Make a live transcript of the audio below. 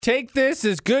take this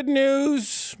as good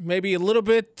news. Maybe a little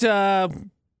bit,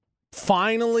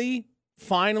 finally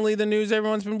the news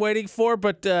everyone's been waiting for.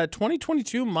 But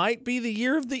 2022 might be the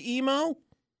year of the emo.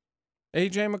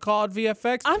 AJ McCall at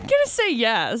VFX. I'm going to say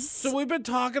yes. So we've been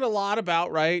talking a lot about,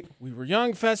 right, We Were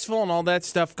Young Festival and all that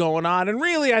stuff going on. And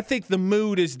really, I think the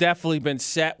mood has definitely been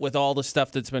set with all the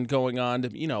stuff that's been going on,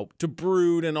 to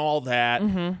Brood and all that,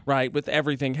 right, with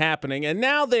everything happening. And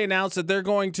now they announced that they're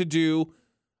going to do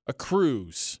a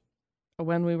cruise.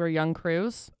 When We Were Young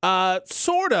cruise?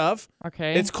 Sort of.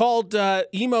 Okay. It's called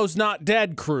Emo's Not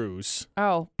Dead Cruise.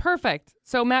 Oh, perfect.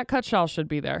 So Matt Cutshall should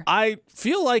be there. I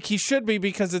feel like he should be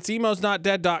because it's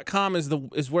emosnotdead.com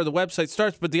is where the website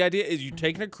starts. But the idea is you're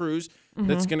taking a cruise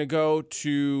that's going to go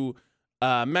to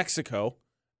Mexico.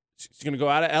 It's going to go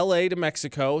out of L.A. to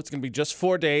Mexico. It's going to be just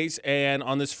 4 days. And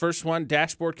on this first one,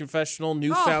 Dashboard Confessional,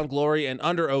 Newfound Glory, and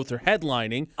Under Oath are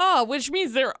headlining. Oh, which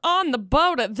means they're on the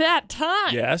boat at that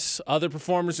time. Yes. Other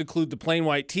performers include the Plain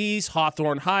White Tees,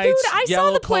 Hawthorne Heights, Dude, I Yellow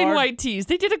saw the Plain Card. White Tees.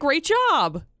 They did a great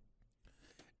job.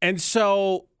 And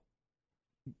so,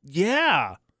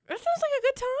 yeah. That sounds like a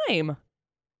good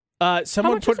time.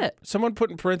 Someone much is it? Someone put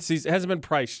in parentheses, it hasn't been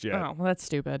priced yet. Oh, well, that's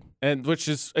stupid. And which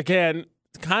is, again,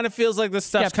 kind of feels like this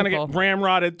stuff's kind of Skeptical. get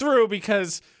ramrodded through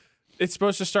because it's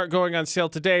supposed to start going on sale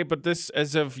today. But this,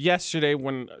 as of yesterday,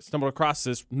 when I stumbled across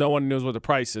this, no one knows what the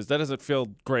price is. That doesn't feel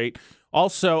great.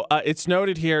 Also, it's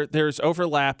noted here there's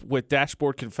overlap with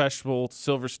Dashboard Confessional,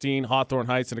 Silverstein, Hawthorne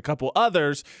Heights, and a couple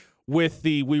others with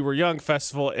the We Were Young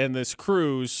Festival and this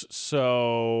cruise.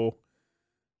 So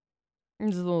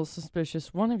It's a little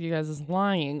suspicious. One of you guys is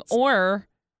lying, or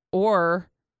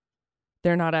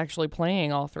they're not actually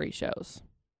playing all three shows.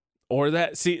 Or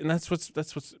that, see, and that's what's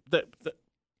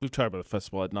we've talked about the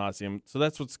festival ad nauseum. So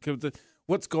that's what's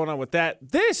going on with that.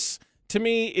 This, to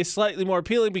me, is slightly more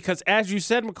appealing because, as you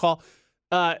said, McCall,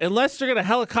 unless they're going to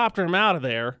helicopter him out of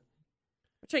there,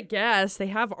 Which I guess they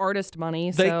have artist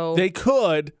money, they so they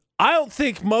could. I don't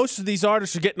think most of these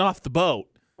artists are getting off the boat.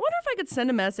 I wonder if I could send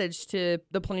a message to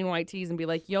the Plain White Tees and be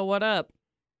like, "Yo, what up?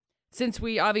 Since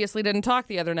we obviously didn't talk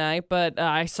the other night, but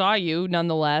I saw you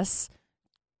nonetheless.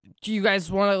 Do you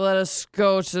guys want to let us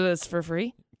go to this for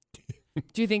free?"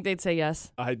 Do you think they'd say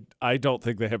yes? I don't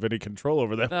think they have any control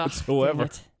over that Ugh, whatsoever. damn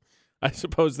it. I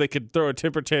suppose they could throw a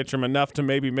temper tantrum enough to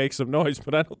maybe make some noise,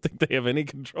 but I don't think they have any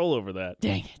control over that.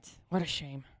 Dang it. What a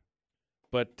shame.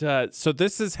 But so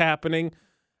this is happening.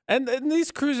 And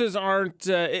these cruises aren't,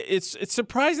 it's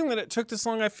surprising that it took this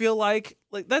long, I feel like.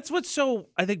 Like, that's what's so,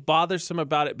 I think, bothersome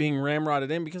about it being ramrodded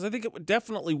in, because I think it would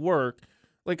definitely work.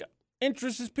 Like,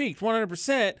 interest is peaked,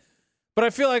 100%. But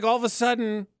I feel like all of a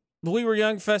sudden, the We Were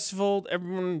Young Festival,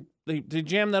 everyone, they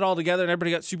jammed that all together, and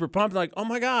everybody got super pumped. Like, oh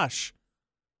my gosh,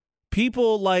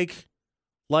 people like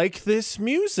this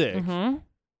music. Mm-hmm.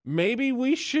 Maybe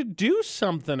we should do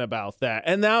something about that.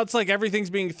 And now it's like everything's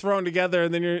being thrown together,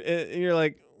 and then you're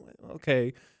like,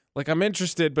 okay, like I'm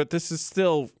interested, but this is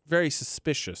still very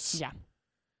suspicious. Yeah.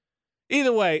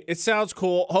 Either way, it sounds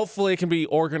cool. Hopefully it can be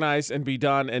organized and be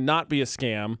done and not be a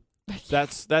scam.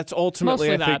 That's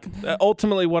ultimately, Mostly I think,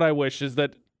 ultimately what I wish is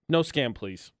that no scam,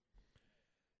 please.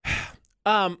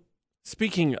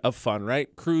 Speaking of fun,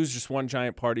 right? Cruise, just one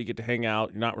giant party. You get to hang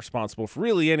out. You're not responsible for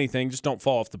really anything. Just don't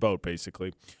fall off the boat,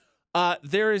 basically.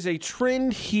 There is a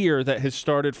trend here that has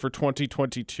started for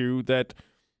 2022 that,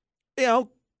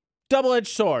 double-edged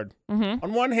sword. Mm-hmm.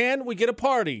 On one hand, we get a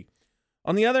party.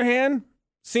 On the other hand,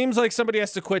 seems like somebody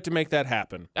has to quit to make that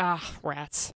happen. Ah,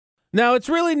 rats. Now, it's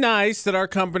really nice that our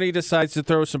company decides to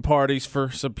throw some parties for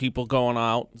some people going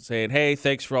out, saying, hey,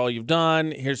 thanks for all you've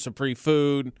done. Here's some free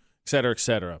food, et cetera, et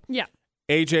cetera. Yeah.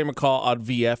 AJ McCall on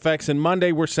VFX. And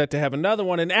Monday, we're set to have another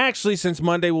one. And actually, since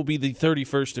Monday will be the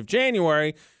 31st of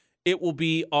January, it will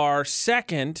be our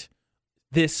second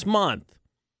this month.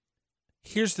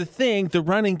 Here's the thing. The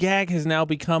running gag has now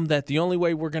become that the only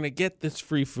way we're going to get this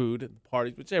free food at the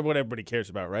parties, which is what everybody cares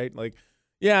about, right? Like,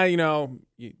 yeah, you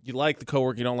like the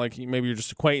coworker, you don't like, maybe you're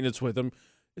just acquaintance with them.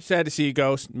 It's sad to see you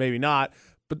go, maybe not.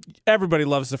 But everybody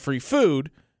loves the free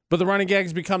food. But the running gag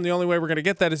has become the only way we're going to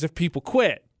get that is if people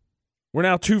quit. We're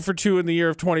now 2 for 2 in the year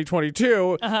of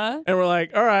 2022. Uh-huh. And we're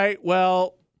like, all right,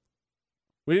 well,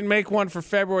 we didn't make one for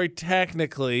February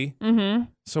technically. Mm-hmm.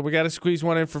 So we got to squeeze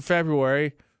one in for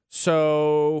February.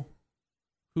 So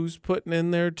who's putting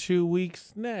in their 2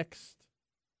 weeks next?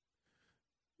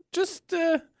 Just,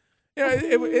 it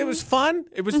was fun.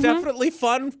 It was definitely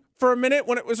fun for a minute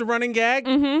when it was a running gag.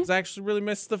 Mm-hmm. I actually really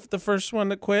missed the first one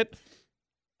that quit.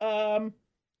 Doesn't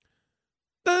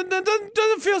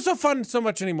feel so fun so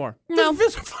much anymore. No. Doesn't feel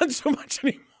so fun so much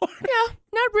anymore. Yeah,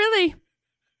 not really.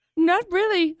 Not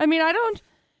really. I mean, I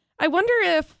wonder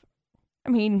if I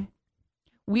mean,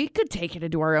 we could take it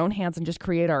into our own hands and just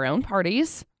create our own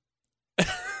parties.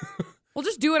 We'll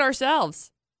just do it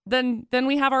ourselves. Then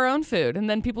we have our own food, and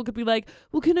then people could be like,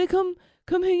 "Well, can I come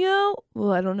hang out?"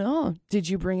 Well, I don't know. Did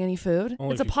you bring any food?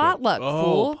 Only It's a if you potluck, could. Oh,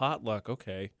 fool. potluck.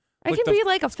 Okay. It can be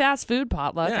like a fast food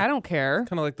potluck. Yeah. I don't care.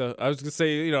 Kind of like I was going to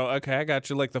say, okay, I got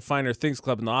you like the Finer Things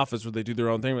Club in the office where they do their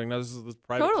own thing. Like, no, this is this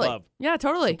private club. Yeah,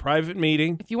 totally. It's a private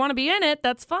meeting. If you want to be in it,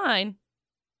 that's fine.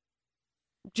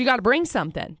 But you got to bring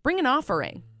something. Bring an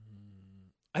offering.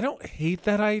 I don't hate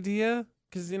that idea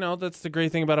because, that's the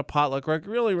great thing about a potluck. We're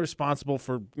really responsible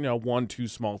for, 1, 2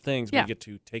 small things. But Yeah. you get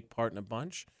to take part in a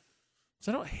bunch.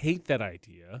 So I don't hate that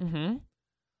idea. Mm-hmm.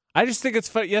 I just think it's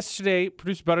fun. Yesterday,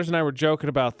 producer Butters and I were joking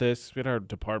about this. We had our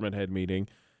department head meeting,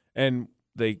 and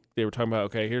they were talking about,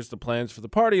 okay, here's the plans for the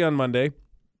party on Monday.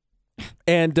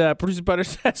 And producer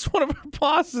Butters asked one of our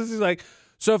bosses, he's like,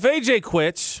 so if AJ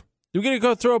quits, do we get to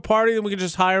go throw a party, then we can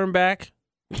just hire him back?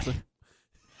 The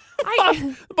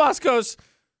boss goes,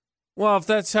 well, if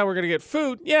that's how we're going to get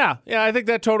food, yeah, I think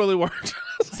that totally worked.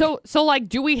 So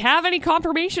do we have any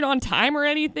confirmation on time or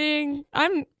anything?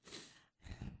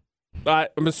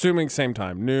 I'm assuming same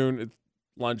time, noon, it's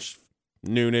lunch,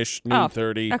 noonish,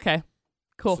 30. Okay,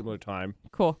 cool. Similar time.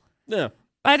 Cool. Yeah.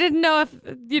 I didn't know if,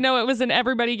 it was an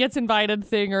everybody gets invited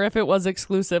thing or if it was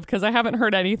exclusive because I haven't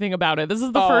heard anything about it. This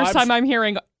is the first time I'm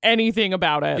hearing anything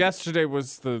about it. Yesterday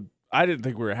was I didn't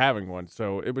think we were having one,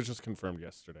 so it was just confirmed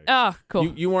yesterday. Oh, cool.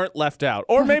 You weren't left out.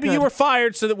 Or maybe you were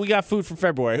fired so that we got food for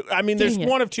February. I mean, there's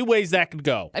one of two ways that could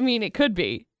go. I mean, it could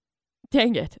be.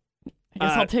 Dang it. I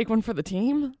guess I'll take one for the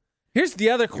team. Here's the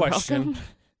other You're question. welcome.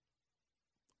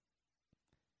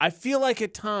 I feel like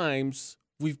at times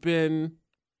we've been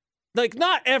like,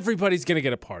 not everybody's going to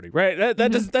get a party, right?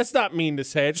 That's not mean to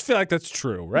say. I just feel like that's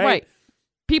true, right? Right.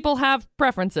 People have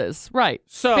preferences. Right.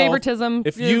 So favoritism.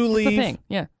 if you it's leave, a thing.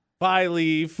 Yeah. if I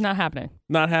leave, Not happening.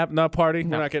 not party,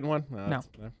 No. we're not getting one? No.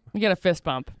 You get a fist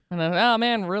bump. And then, oh,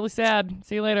 man, really sad.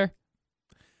 See you later.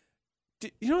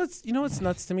 You know what's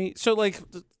nuts to me? So like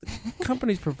the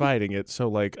company's providing it, so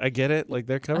like I get it, like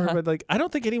they're covered, but like I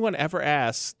don't think anyone ever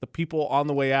asks the people on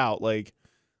the way out, like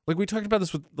we talked about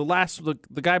this with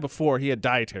the guy before, he had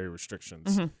dietary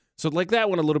restrictions. Mm-hmm. So like that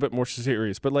one a little bit more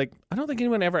serious, but like I don't think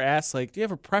anyone ever asks like, do you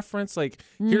have a preference? Like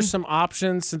here's some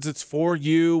options since it's for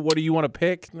you. What do you want to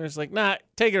pick? And there's like, nah,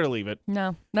 take it or leave it.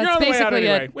 No, You're that's on the way out basically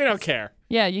anyway. it. We don't care.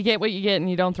 Yeah, you get what you get and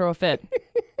you don't throw a fit.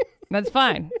 That's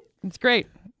fine. It's great.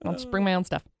 I'll just bring my own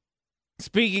stuff.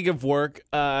 Speaking of work,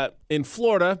 in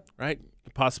Florida, right, you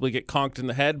could possibly get conked in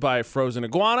the head by a frozen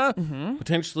iguana. Mm-hmm.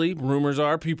 Potentially, rumors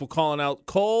are people calling out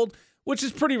cold, which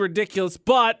is pretty ridiculous,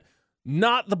 but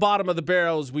not the bottom of the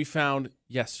barrel as we found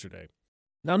yesterday.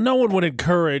 Now, no one would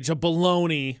encourage a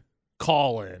baloney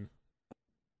call-in.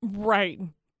 Right.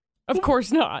 Of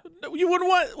course not. You wouldn't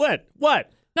want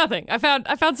what? Nothing. I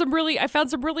found some really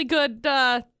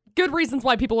good reasons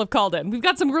why people have called in. We've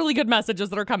got some really good messages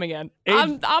that are coming in.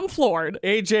 I'm floored.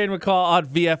 AJ and McCall on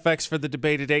VFX for the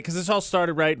debate today because this all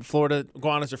started right in Florida.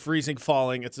 Iguanas are freezing,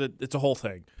 falling. It's a whole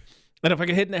thing. And if I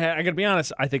get hit in the head, I got to be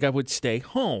honest, I think I would stay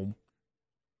home.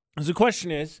 So the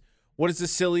question is, what is the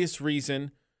silliest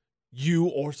reason you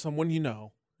or someone you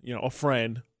know, a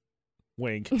friend,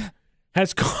 wink,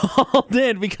 has called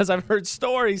in? Because I've heard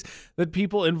stories that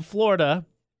people in Florida,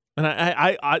 and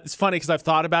I it's funny because I've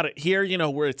thought about it here,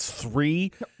 where it's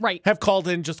 3, Right. have called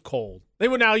in just cold. You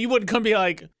wouldn't come be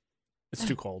like, it's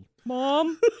too cold.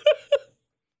 Mom.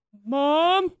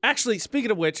 Mom. Actually,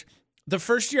 speaking of which, the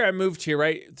first year I moved here,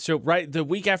 right? So, the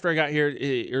week after I got here,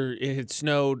 it had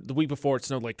snowed. The week before, it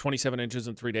snowed like 27 inches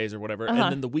in 3 days or whatever. Uh-huh.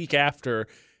 And then the week after,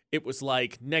 it was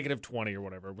like -20 or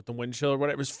whatever with the wind chill or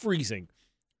whatever. It was freezing.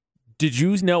 Did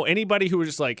you know anybody who was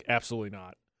just like, absolutely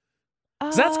not?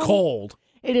 Because that's cold.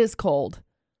 It is cold.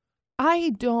 I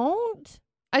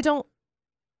don't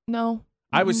know.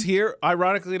 I was here,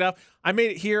 ironically enough, I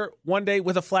made it here one day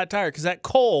with a flat tire because that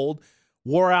cold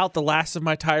wore out the last of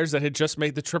my tires that had just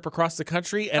made the trip across the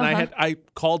country. And I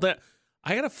called it,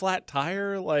 I had a flat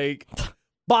tire, like,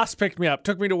 boss picked me up,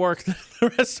 took me to work the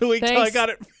rest of the week till I got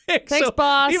it fixed. Thanks, so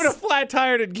boss. Even a flat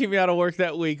tire didn't keep me out of work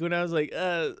that week when I was like,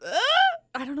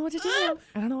 I don't know what to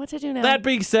do now. That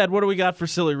being said, what do we got for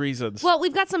silly reasons? Well,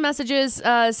 we've got some messages.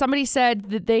 Somebody said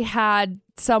that they had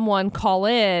someone call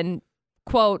in,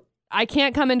 quote, I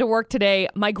can't come into work today.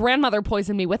 My grandmother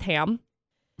poisoned me with ham.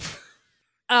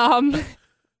 All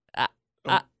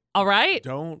right.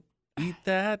 Don't eat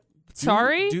that.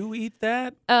 Sorry? Do eat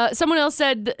that. Someone else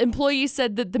said, the employee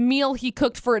said that the meal he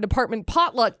cooked for a department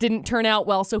potluck didn't turn out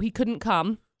well, so he couldn't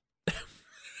come.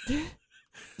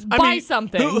 Buy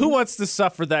something. Who wants to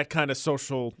suffer that kind of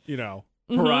social,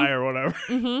 pariah or whatever.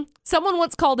 Mm-hmm. Someone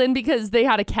once called in because they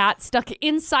had a cat stuck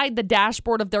inside the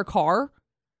dashboard of their car.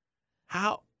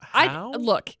 How?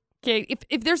 Look, okay,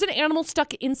 if there's an animal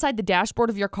stuck inside the dashboard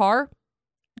of your car,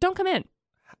 don't come in.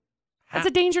 That's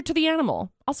a danger to the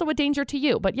animal. Also a danger to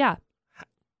you, but yeah.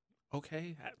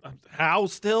 Okay. How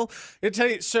still? I tell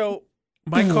you, so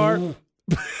my car...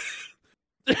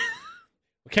 We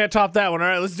can't top that one. All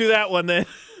right, let's do that one then.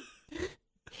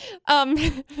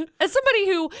 As somebody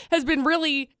who has been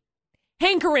really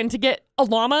hankering to get a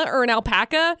llama or an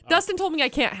alpaca, Dustin told me I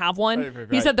can't have one. Right.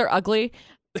 He said they're ugly.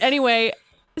 Anyway,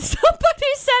 somebody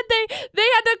said they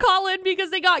had to call in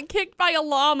because they got kicked by a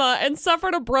llama and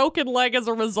suffered a broken leg as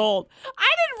a result. I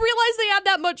didn't realize they had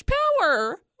that much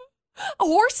power.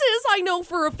 Horses, I know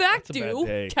for a fact, That's a bad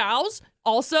day. Cows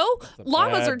also.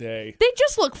 Llamas day. they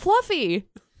just look fluffy.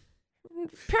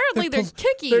 Apparently they're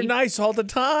kicky. They're nice all the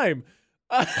time.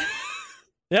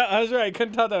 Yeah, I was right.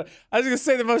 Couldn't tell that. I was going to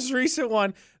say the most recent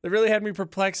one that really had me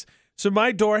perplexed. So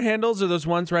my door handles are those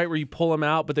ones, right, where you pull them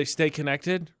out, but they stay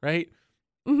connected, right?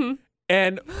 Mm-hmm.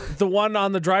 And the one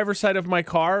on the driver's side of my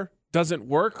car doesn't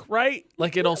work, right?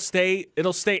 Like it'll stay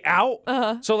out.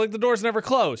 Uh-huh. So like the door's never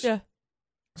closed. Yeah.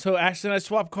 So Ashley and I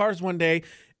swapped cars one day,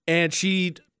 and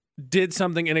she did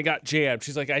something, and it got jammed.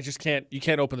 She's like, you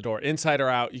can't open the door. Inside or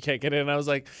out, you can't get in. And I was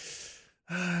like,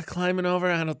 climbing over?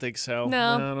 I don't think so.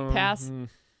 No, pass.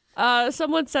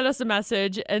 Someone sent us a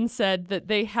message and said that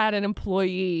they had an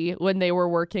employee when they were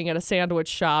working at a sandwich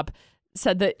shop,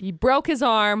 said that he broke his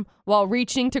arm while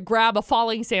reaching to grab a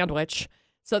falling sandwich.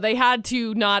 So they had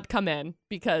to not come in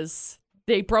because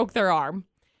they broke their arm.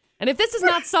 And if this is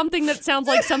not something that sounds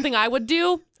like something I would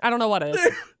do, I don't know what is.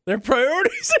 Their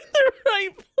priorities in the right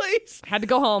place. Had to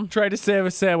go home. Tried to save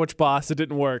a sandwich, boss. It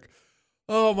didn't work.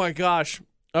 Oh, my gosh.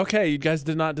 Okay, you guys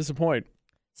did not disappoint.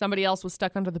 Somebody else was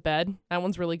stuck under the bed. That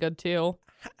one's really good, too.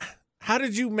 How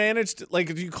did you manage to, like,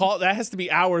 did you call? That has to be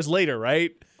hours later,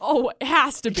 right? Oh, it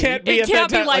has to be. It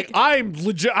can't be like I'm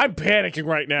panicking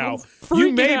right now.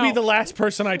 You may be the last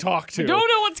person I talk to. I don't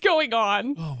know what's going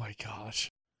on. Oh, my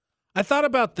gosh. I thought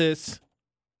about this.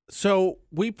 So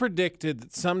we predicted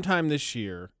that sometime this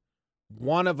year,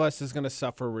 one of us is going to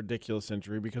suffer a ridiculous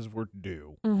injury because we're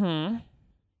due. Mm-hmm.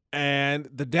 And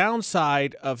the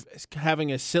downside of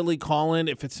having a silly call-in,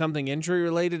 if it's something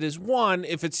injury-related, is one,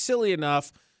 if it's silly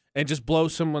enough and just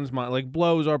blows someone's mind, like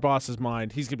blows our boss's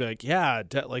mind, he's going to be like, yeah,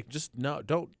 just no,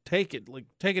 don't take it. Like,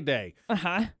 take a day.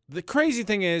 Uh-huh. The crazy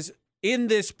thing is, in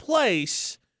this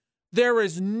place, there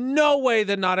is no way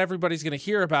that not everybody's going to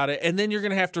hear about it, and then you're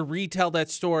going to have to retell that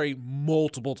story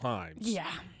multiple times.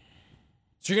 Yeah.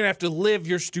 So you're going to have to live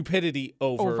your stupidity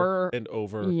over and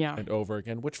over yeah. and over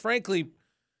again, which frankly,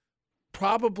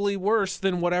 probably worse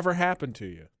than whatever happened to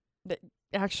you.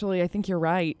 Actually, I think you're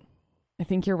right.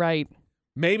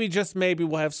 Maybe, just maybe,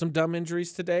 we'll have some dumb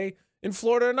injuries today in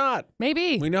Florida or not.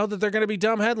 Maybe. We know that they're going to be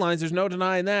dumb headlines. There's no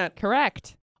denying that.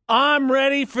 Correct. I'm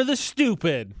ready for the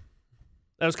stupid.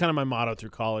 That was kind of my motto through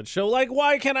college. So, like,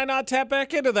 why can I not tap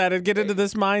back into that and get into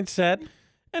this mindset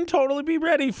and totally be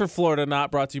ready for Florida Not,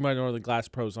 brought to you by Northern Glass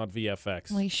Pros on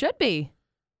VFX. Well, you should be.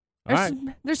 All right.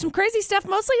 There's some crazy stuff.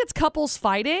 Mostly it's couples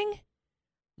fighting.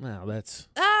 Well, that's...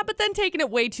 but then taking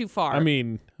it way too far. I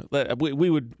mean, we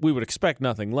would expect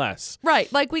nothing less.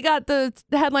 Right. Like, we got the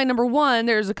headline number one.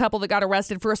 There's a couple that got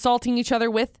arrested for assaulting each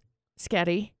other with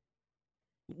spaghetti.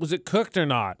 Was it cooked or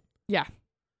not? Yeah.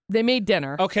 They made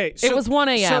dinner. Okay. So, it was 1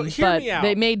 a.m., but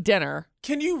they made dinner.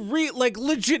 Can you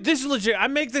legit, this is legit. I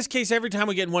make this case every time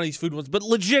we get in one of these food ones, but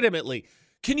legitimately,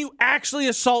 can you actually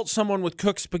assault someone with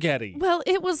cooked spaghetti? Well,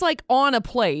 it was like on a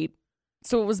plate.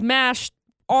 So it was mashed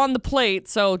on the plate.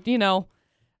 So,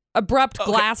 abrupt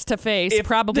glass to face,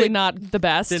 probably not the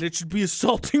best. Then it should be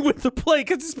assaulting with the plate.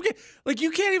 Because like,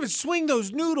 you can't even swing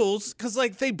those noodles because,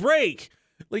 like, they break.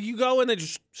 Like, you go and they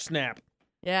just snap.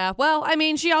 Yeah, well, I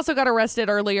mean, she also got arrested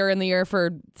earlier in the year for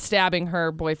stabbing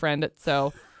her boyfriend.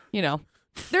 So,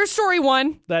 there's story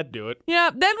one. That'd do it.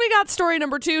 Yeah, then we got story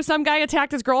number two. Some guy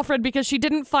attacked his girlfriend because she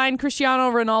didn't find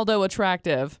Cristiano Ronaldo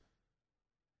attractive.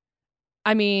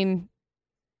 I mean...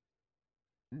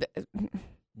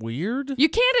 Weird? You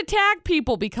can't attack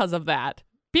people because of that.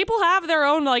 People have their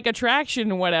own, attraction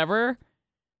and whatever.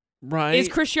 Right. Is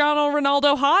Cristiano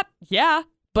Ronaldo hot? Yeah,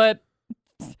 but...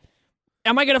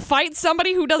 Am I going to fight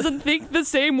somebody who doesn't think the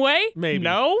same way? Maybe.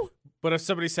 No. But if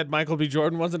somebody said Michael B.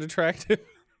 Jordan wasn't attractive?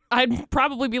 I'd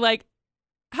probably be like,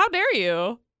 how dare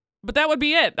you? But that would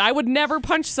be it. I would never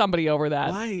punch somebody over that.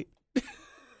 Why?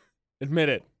 Admit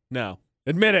it. No.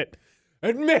 Admit it.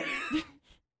 Admit it.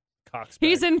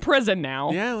 He's in prison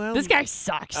now. Yeah, well. This guy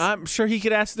sucks. I'm sure he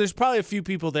could ask. There's probably a few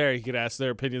people there he could ask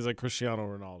their opinions on Cristiano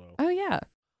Ronaldo. Oh, yeah.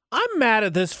 I'm mad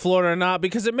at this, Florida or not,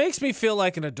 because it makes me feel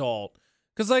like an adult.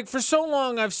 Because, like, for so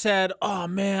long I've said, oh,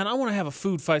 man, I want to have a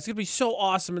food fight. It's going to be so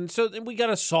awesome. And so we got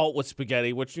assault with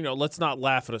spaghetti, which, let's not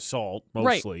laugh at assault,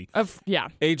 mostly. Right. Yeah.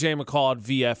 AJ McCall at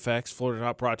VFX, Florida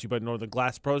Not, brought to you by Northern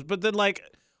Glass Pros. But then, like,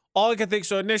 all I can think,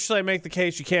 so initially I make the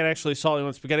case you can't actually assault anyone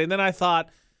with spaghetti. And then I thought,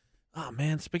 oh,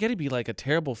 man, spaghetti be like a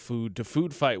terrible food to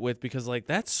food fight with because, like,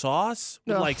 that sauce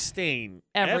would, like, stain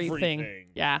everything.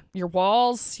 Yeah. Your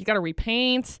walls, you got to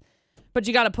repaint. But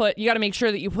you got to make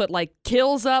sure that you put like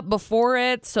kills up before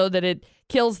it so that it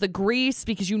kills the grease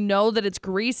because you know that it's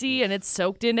greasy and it's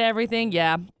soaked into everything.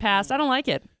 Yeah, pass. I don't like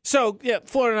it. So, yeah,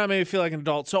 Florida and I made me feel like an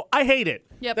adult. So I hate it.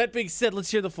 Yep. That being said,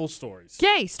 let's hear the full stories.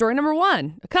 Okay, story number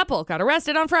 1. A couple got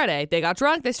arrested on Friday. They got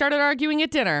drunk. They started arguing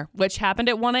at dinner, which happened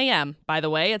at 1 a.m. By the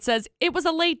way, it says it was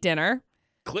a late dinner.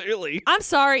 Clearly. I'm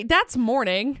sorry. That's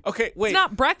morning. Okay, wait. It's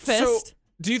not breakfast. So,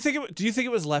 do you think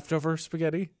it was leftover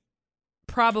spaghetti?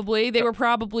 Probably. They were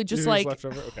probably just like,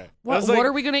 okay. What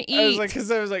are we going to eat?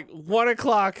 I was like, 1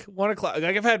 o'clock. Like,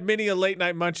 I've had many a late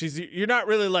night munchies. You're not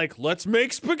really like, let's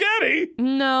make spaghetti.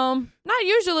 No, not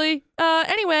usually.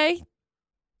 Anyway,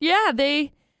 yeah,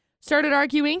 they started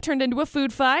arguing, turned into a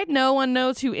food fight. No one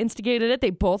knows who instigated it. They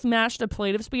both mashed a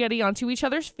plate of spaghetti onto each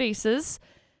other's faces.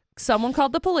 Someone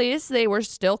called the police. They were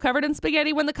still covered in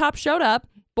spaghetti when the cops showed up.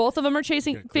 Both of them are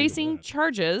facing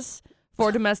charges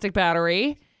for domestic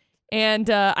battery. And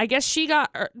I guess she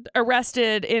got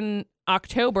arrested in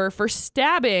October for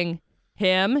stabbing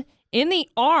him in the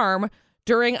arm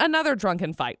during another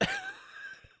drunken fight.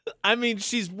 I mean,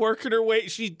 she's working her way.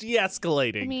 She's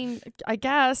de-escalating. I mean, I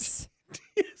guess.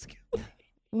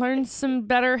 Learn some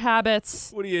better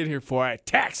habits. What are you in here for? I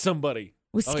attack somebody.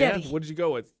 With spaghetti. Yeah? What did you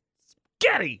go with?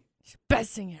 Spaghetti.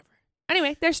 Best thing ever.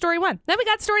 Anyway, there's story 1. Then we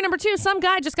got story number 2. Some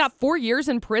guy just got 4 years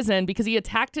in prison because he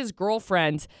attacked his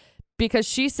girlfriend because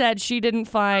she said she didn't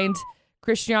find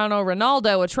Cristiano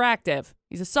Ronaldo attractive.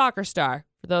 He's a soccer star,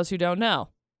 for those who don't know.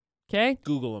 Okay?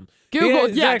 Google him.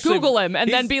 Google him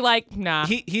and then be like, nah.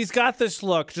 He's got this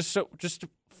look, just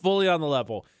fully on the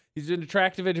level. He's an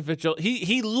attractive individual.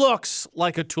 He looks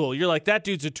like a tool. You're like, that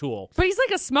dude's a tool. But he's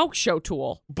like a smoke show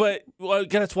tool. But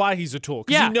that's why he's a tool,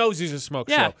 because he knows he's a smoke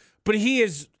show. But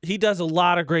he does a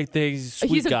lot of great things. He's a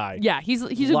sweet guy. Yeah, he's a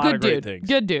good dude.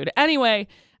 Good dude. Anyway,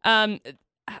 I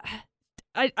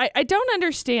don't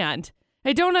understand.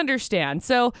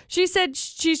 So she said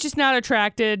she's just not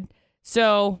attracted.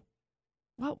 So,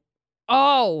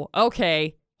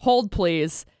 okay. Hold,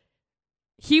 please.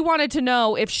 He wanted to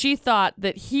know if she thought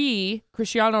that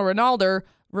Cristiano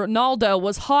Ronaldo,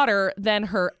 was hotter than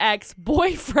her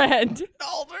ex-boyfriend.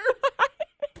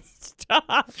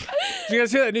 Stop. Did you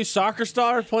guys hear that new soccer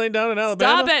star playing down in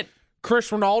Alabama? Stop it.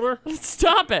 Chris Ronaldo?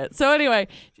 Stop it. So anyway,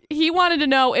 he wanted to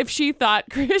know if she thought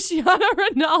Cristiano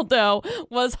Ronaldo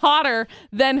was hotter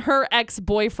than her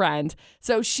ex-boyfriend.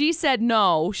 So she said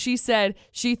no. She said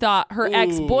she thought her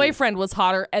ex-boyfriend was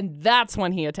hotter, and that's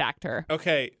when he attacked her.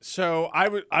 Okay, so I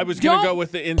was going to go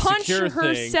with the insecure punch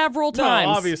her thing. Several times.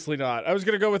 No, obviously not. I was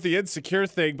going to go with the insecure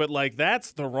thing, but, like,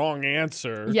 that's the wrong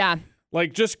answer. Yeah.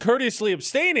 Like, just courteously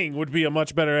abstaining would be a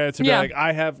much better answer. Yeah. Like,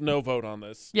 I have no vote on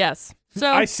this. Yes. So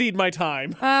I cede my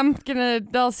time.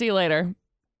 I'll see you later.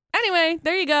 Anyway,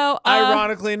 there you go.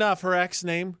 Ironically enough, her ex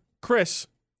name, Chris.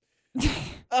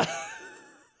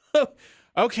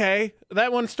 Okay,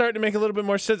 that one's starting to make a little bit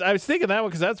more sense. I was thinking that one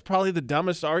because that's probably the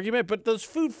dumbest argument, but those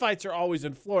food fights are always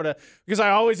in Florida because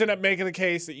I always end up making the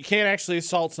case that you can't actually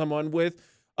assault someone with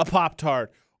a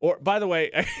Pop-Tart. Or, by the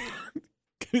way,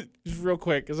 just real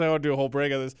quick, because I want to do a whole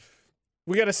break of this.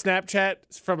 We got a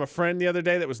Snapchat from a friend the other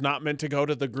day that was not meant to go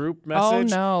to the group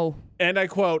message. Oh, no. And I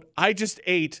quote, I just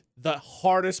ate the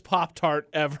hardest Pop-Tart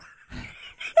ever.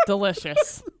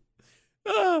 Delicious.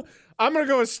 I'm going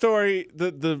to go with story,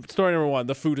 the story number 1,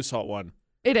 the food assault one.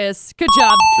 It is. Good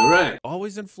job. Correct.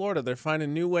 Always in Florida, they're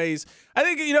finding new ways. I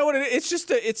think, you know what, it's just,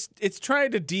 it's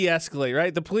trying to de-escalate,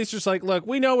 right? The police are just like, look,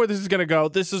 we know where this is going to go.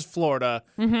 This is Florida.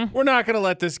 Mm-hmm. We're not going to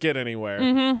let this get anywhere.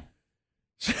 Mm-hmm.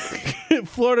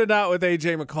 Florida Not with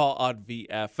AJ McCall on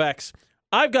VFX.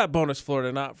 I've got bonus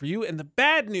Florida Not for you, and the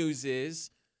bad news is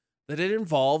that it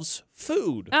involves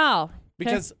food. Oh. Okay.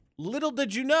 Because little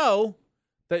did you know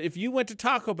that if you went to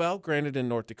Taco Bell, granted in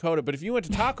North Dakota, but if you went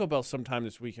to Taco Bell sometime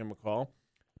this weekend, McCall,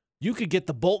 you could get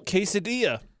the Bolt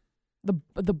quesadilla. The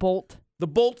Bolt? The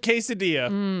Bolt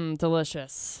quesadilla.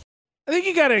 Delicious. I think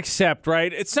you got to accept,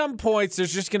 right? At some points,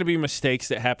 there's just going to be mistakes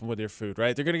that happen with your food,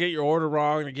 right? They're going to get your order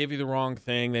wrong. They give you the wrong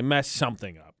thing. They mess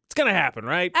something up. It's going to happen,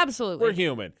 right? Absolutely. We're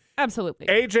human. Absolutely.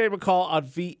 AJ McCall on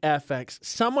VFX.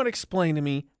 Someone explain to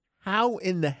me how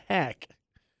in the heck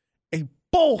a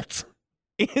Bolt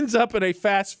ends up in a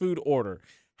fast food order.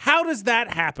 How does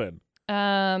that happen?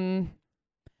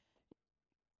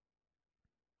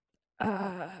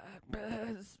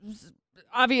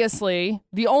 Obviously,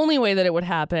 the only way that it would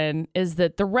happen is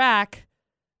that the rack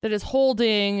that is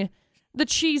holding the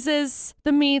cheeses,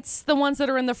 the meats, the ones that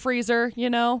are in the freezer,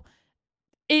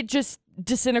 it just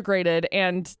disintegrated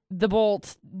and the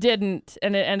bolt didn't,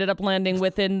 and it ended up landing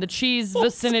within the cheese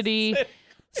vicinity.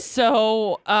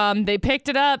 So they picked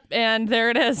it up and there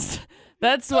it is.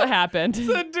 That's what happened.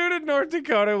 The dude in North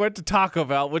Dakota went to Taco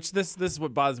Bell, which this is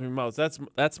what bothers me most. That's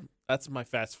my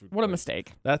fast food place. What a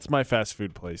mistake. That's my fast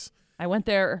food place. I went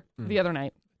there the other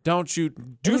night. Don't you?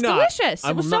 It was delicious.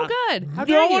 It was so good. How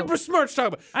dare you? No one besmirched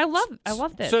Taco Bell. I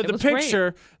loved it. So it was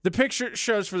great. the picture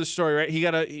shows for the story, right? He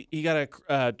got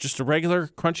a just a regular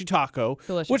crunchy taco,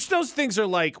 delicious. Which those things are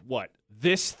like what,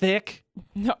 this thick?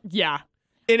 No, yeah.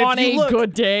 And on a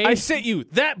good day, I sent you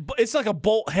that. It's like a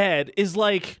bolt head is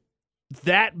like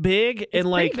that big and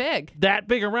like big. That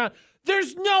big around.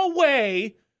 There's no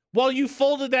way while you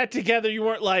folded that together you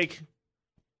weren't like,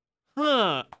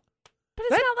 huh. But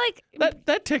it's not like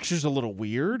that texture's a little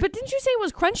weird. But didn't you say it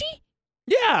was crunchy?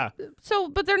 Yeah. So,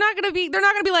 but they're not gonna be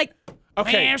like.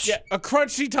 Okay. Yeah, a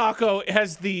crunchy taco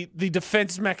has the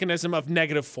defense mechanism of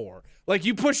 -4. Like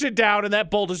you push it down and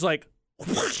that boulder's like.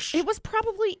 Whoosh. It was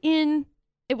probably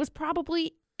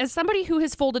as somebody who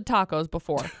has folded tacos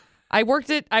before. I worked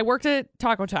at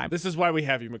Taco Time. This is why we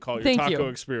have you, McCall. Thank taco you.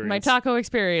 experience. My taco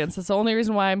experience. That's the only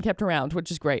reason why I'm kept around, which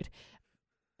is great.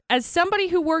 As somebody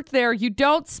who worked there, you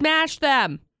don't smash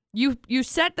them. You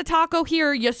set the taco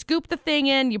here, you scoop the thing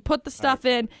in, you put the stuff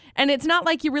in, and it's not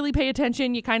like you really pay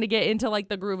attention. You kind of get into like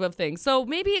the groove of things. So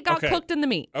maybe it got cooked in the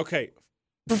meat. Okay.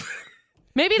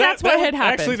 Maybe that's what had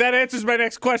happened. Actually, that answers my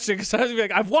next question because I was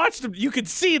like, I've watched them. You could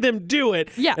see them do it.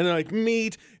 Yeah. And they're like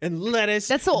meat and lettuce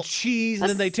and cheese, and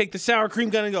then they take the sour cream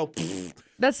gun and go. Pfft.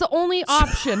 That's the only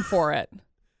option for it,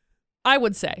 I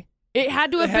would say. It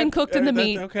had to have been cooked in the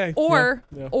meat,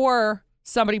 or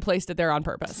somebody placed it there on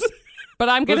purpose. But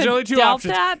I'm going to doubt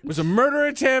that. It was a murder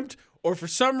attempt, or for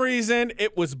some reason,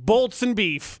 it was bolts and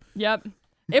beef. Yep.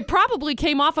 It probably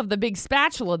came off of the big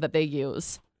spatula that they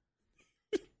use.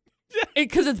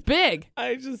 Because it's big.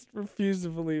 I just refuse to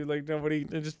believe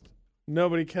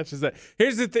nobody catches that.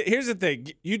 Here's the thing.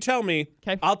 You tell me.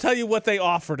 Okay. I'll tell you what they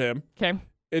offered him. Okay.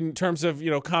 In terms of,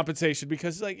 compensation,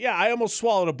 because I almost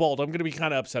swallowed a bolt. I'm going to be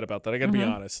kind of upset about that. I got to be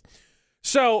honest.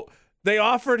 So they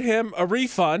offered him a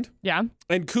refund. Yeah.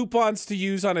 And coupons to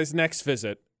use on his next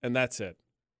visit. And that's it.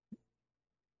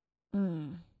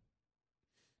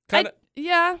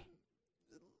 Yeah.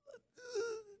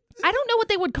 I don't know what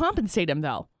they would compensate him,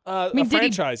 though. A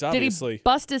franchise, obviously. Did he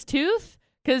bust his tooth?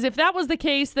 Because if that was the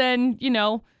case, then,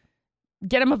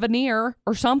 get him a veneer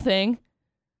or something.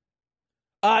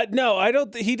 No, I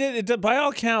don't. He did. By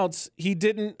all accounts, he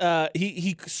didn't.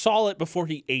 He saw it before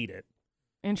he ate it.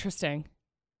 Interesting.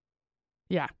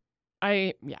 Yeah.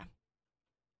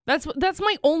 That's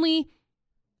my only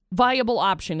viable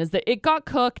option is that it got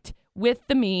cooked with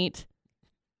the meat,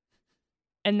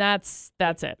 and that's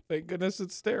it. Thank goodness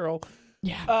it's sterile.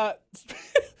 Yeah.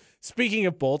 Speaking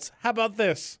of bolts, how about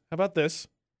this?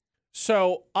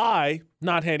 So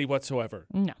not handy whatsoever.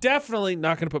 No. Definitely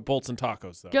not going to put bolts in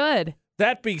tacos, though. Good.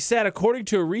 That being said, according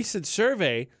to a recent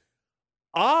survey,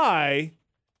 I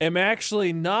am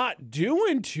actually not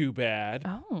doing too bad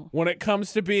when it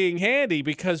comes to being handy,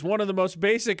 because one of the most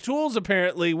basic tools,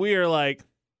 apparently, we are like,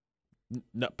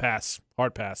 no, pass,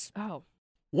 hard pass. Oh.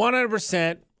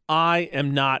 100%, I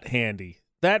am not handy.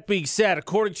 That being said,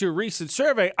 according to a recent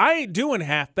survey, I ain't doing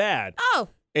half bad. Oh.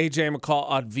 AJ McCall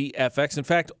on VFX. In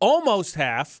fact, almost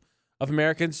half of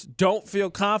Americans don't feel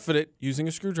confident using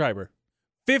a screwdriver.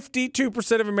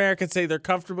 52% of Americans say they're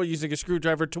comfortable using a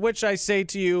screwdriver, to which I say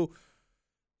to you,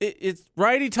 it's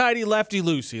righty-tighty,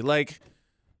 lefty-loosey. Like,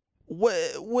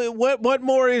 what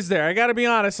more is there? I got to be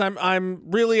honest, I'm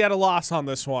really at a loss on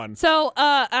this one. So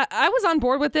I was on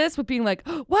board with this, with being like,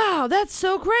 wow, that's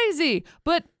so crazy.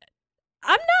 But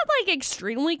I'm not,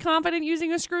 extremely confident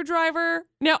using a screwdriver.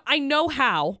 Now, I know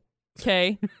how,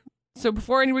 okay? So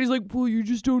before anybody's like, well, you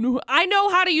just don't know. I know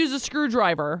how to use a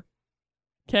screwdriver,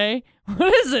 okay?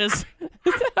 What is this?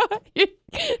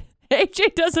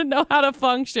 AJ doesn't know how to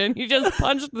function. He just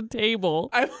punched the table.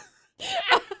 I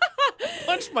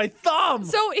punched my thumb.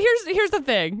 So here's the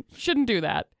thing. Shouldn't do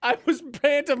that. I was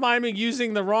pantomiming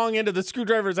using the wrong end of the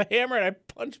screwdriver as a hammer, and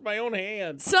I punched my own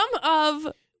hand.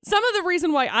 Some of the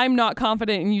reason why I'm not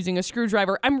confident in using a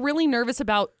screwdriver, I'm really nervous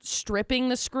about stripping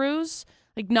the screws,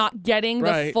 not getting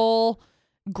the full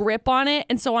grip on it.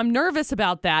 And so I'm nervous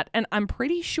about that. And I'm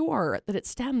pretty sure that it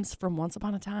stems from once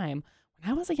upon a time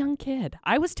I was a young kid.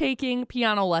 I was taking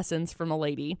piano lessons from a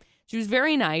lady. She was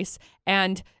very nice,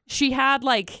 and she had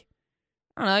like,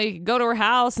 I don't know, you could go to her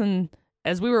house, and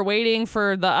as we were waiting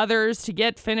for the others to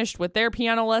get finished with their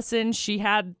piano lessons, she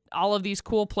had all of these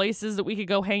cool places that we could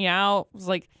go hang out. It was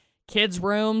like kids'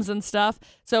 rooms and stuff.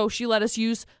 So she let us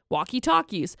use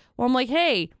walkie-talkies. Well, I'm like,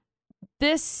 hey,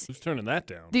 Who's turning that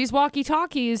down? these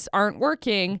walkie-talkies aren't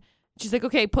working. She's like,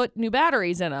 okay, put new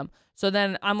batteries in them. So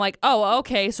then I'm like, oh,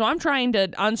 okay. So I'm trying to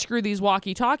unscrew these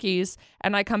walkie-talkies,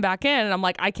 and I come back in, and I'm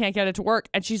like, I can't get it to work.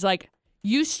 And she's like,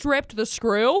 you stripped the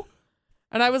screw?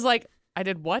 And I was like, I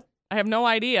did what? I have no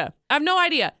idea.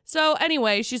 So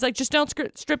anyway, she's like, just don't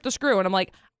strip the screw. And I'm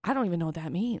like, I don't even know what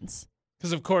that means.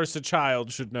 Because, of course, a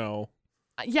child should know.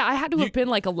 Yeah, I had to have been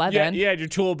like 11. Yeah, you had your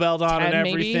tool belt on 10 and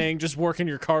everything, maybe. just working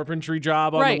your carpentry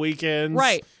job on the weekends.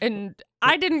 Right. And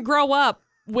I didn't grow up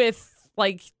with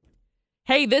like,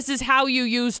 hey, this is how you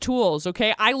use tools,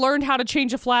 okay? I learned how to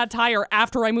change a flat tire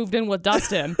after I moved in with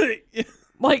Dustin.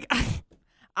 Like,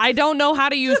 I don't know how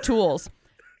to use tools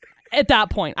at that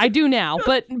point. I do now.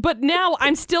 But now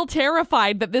I'm still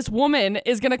terrified that this woman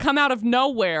is going to come out of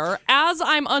nowhere as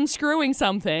I'm unscrewing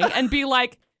something and be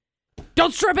like,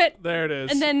 don't strip it. There it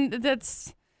is. And then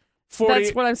that's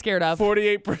what I'm scared of.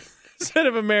 48%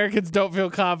 of Americans don't feel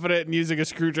confident in using a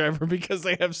screwdriver because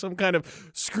they have some kind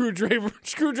of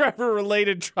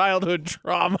screwdriver-related childhood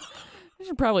trauma. I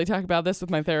should probably talk about this with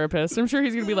my therapist. I'm sure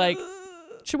he's going to be like,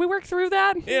 should we work through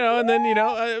that? And then,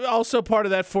 also part of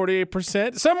that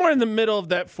 48%, somewhere in the middle of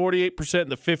that 48%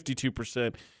 and the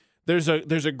 52%,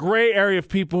 there's a gray area of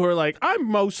people who are like, I'm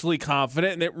mostly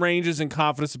confident, and it ranges in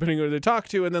confidence depending on who they talk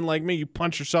to. And then, like me, you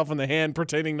punch yourself in the hand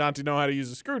pretending not to know how to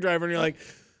use a screwdriver, and you're like,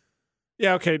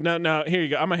 yeah, okay, no, here you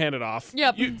go. I'm going to hand it off.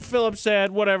 Yep. Philip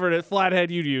said, whatever it is, flathead,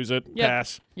 you'd use it. Yep.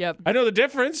 Pass. Yep. I know the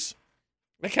difference.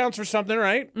 That counts for something,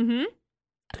 right? Mm-hmm.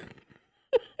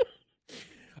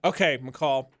 Okay,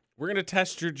 McCall, we're going to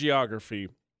test your geography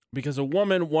because a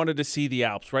woman wanted to see the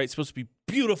Alps, right? It's supposed to be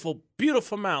beautiful,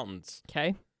 beautiful mountains.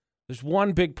 Okay. There's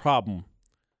one big problem.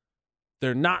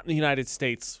 They're not in the United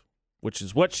States, which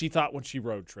is what she thought when she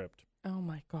road tripped. Oh,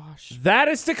 my gosh. That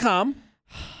is to come.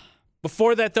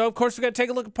 Before that, though, of course, we got to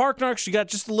take a look at Park Narks. You got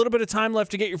just a little bit of time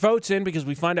left to get your votes in because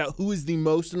we find out who is the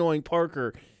most annoying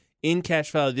parker in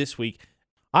Cache Valley this week.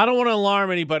 I don't want to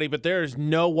alarm anybody, but there is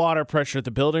no water pressure at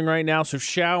the building right now, so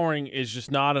showering is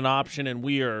just not an option, and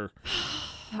we are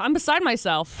I'm beside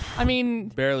myself. I mean,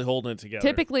 barely holding it together.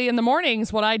 typically in the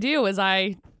mornings, what I do is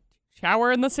I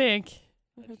shower in the sink.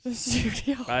 The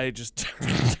studio. I just...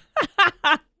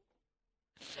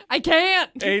 I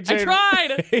can't. AJ, I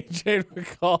tried. AJ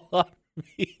McCall on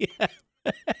me.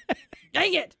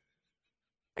 Dang it.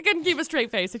 I couldn't keep a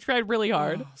straight face. I tried really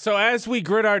hard. So as we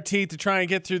grit our teeth to try and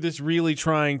get through this really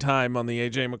trying time on the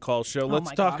AJ McCall show, let's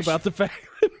my talk gosh. about the fact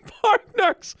that Park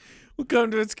Narks will come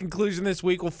to its conclusion this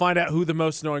week. We'll find out who the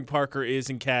most annoying parker is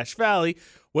in Cache Valley,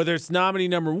 whether it's nominee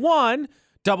number 1,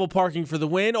 double parking for the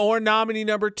win, or nominee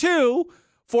number 2,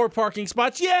 4 parking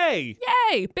spots. Yay!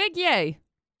 Yay. Big yay.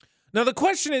 Now, the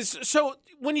question is, so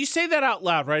when you say that out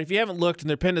loud, right, if you haven't looked, and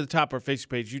they're pinned to the top of our Facebook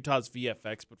page, Utah's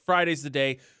VFX, but Friday's the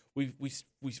day we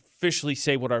officially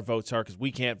say what our votes are because we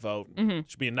can't vote. Mm-hmm.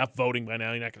 Should be enough voting by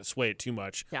now. You're not going to sway it too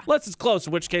much. Yeah. Unless it's close,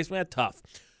 in which case, man, tough.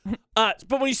 But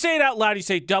when you say it out loud, you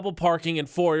say double parking and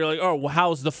 4. You're like, oh, well,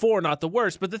 how's the 4 not the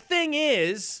worst? But the thing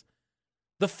is,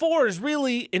 the 4 is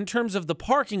really, in terms of the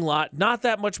parking lot, not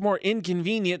that much more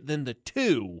inconvenient than the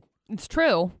 2. It's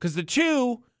true. Because the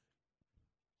 2...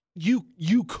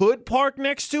 You could park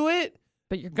next to it,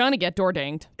 But you're going to get door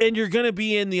dinged. and you're going to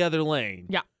be in the other lane.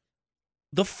 Yeah.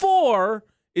 The 4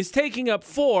 is taking up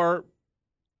 4,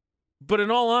 but in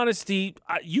all honesty,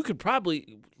 you could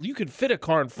fit a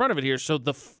car in front of it here, so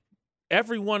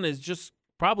everyone is just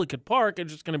probably could park.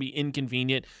 It's just going to be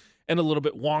inconvenient and a little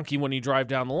bit wonky when you drive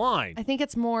down the line. I think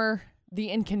it's more the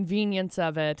inconvenience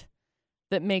of it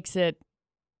that makes it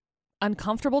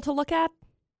uncomfortable to look at.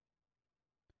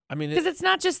 I mean, Because it's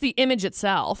not just the image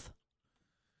itself.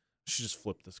 We should just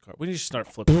flip this car. We need to start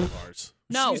flipping cars.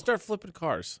 We No. should start flipping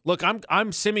cars. Look,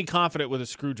 I'm semi-confident with a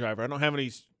screwdriver. I don't have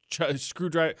any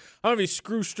screwdriver. I don't have any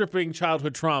screw stripping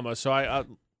childhood trauma. So I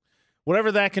whatever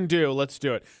that can do, let's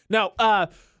do it. Now,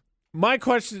 my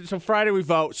question. So Friday we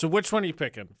vote. So which one are you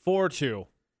picking? 4 or 2?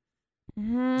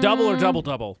 Double or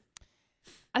double?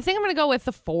 I think I'm going to go with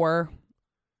the 4.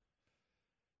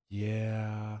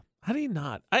 Yeah. How do you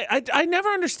not? I never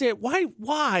understand why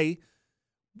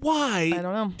I don't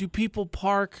know. do people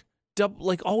park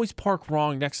always park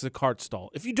wrong next to the cart stall?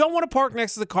 If you don't want to park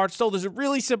next to the cart stall, there's a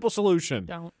really simple solution.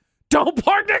 Don't. Don't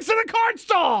park next to the cart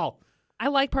stall. I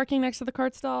like parking next to the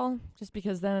cart stall just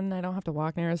because then I don't have to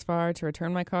walk near as far to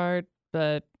return my cart.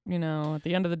 But, at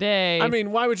the end of the day. I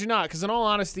mean, why would you not? Because in all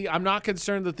honesty, I'm not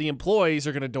concerned that the employees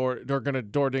are going to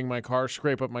door ding my car,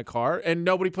 scrape up my car, and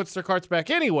nobody puts their carts back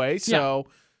anyway. So,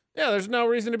 there's no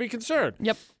reason to be concerned.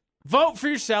 Yep. Vote for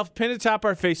yourself. Pin it top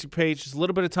our Facebook page. There's a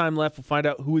little bit of time left. We'll find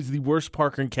out who is the worst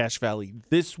parker in Cache Valley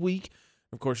this week.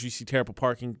 Of course, you see terrible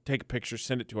parking, take a picture,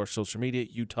 send it to our social media,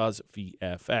 Utah's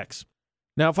VFX.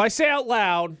 Now, if I say out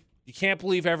loud, you can't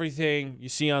believe everything you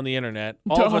see on the internet,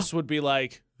 all of us would be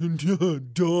like, duh,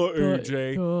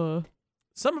 AJ.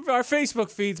 Some of our Facebook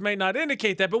feeds may not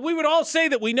indicate that, but we would all say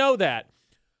that we know that.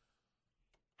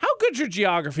 How good's your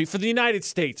geography for the United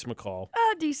States, McCall?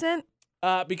 Decent.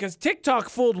 Because TikTok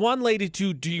fooled one lady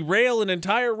to derail an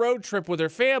entire road trip with her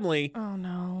family. Oh,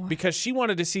 no. Because she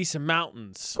wanted to see some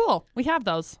mountains. Cool. We have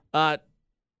those.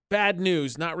 Bad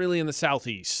news. Not really in the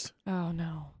southeast. Oh,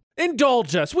 no.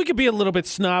 Indulge us. We could be a little bit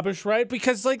snobbish, right?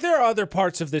 Because, there are other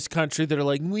parts of this country that are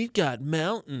like, we've got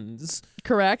mountains.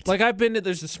 Correct. I've been to,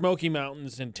 there's the Smoky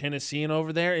Mountains in Tennessee and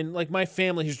over there, and, my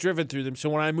family has driven through them. So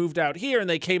when I moved out here and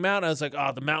they came out, I was like,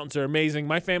 oh, the mountains are amazing.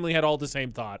 My family had all the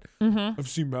same thought. Mm-hmm. I've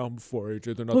seen mountains before,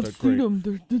 AJ. They're not that great. I've seen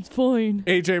them. That's fine.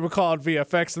 AJ McCall at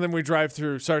VFX, and then we drive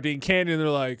through Sardine Canyon, and they're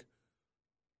like,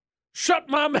 shut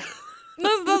my mouth.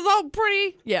 That's all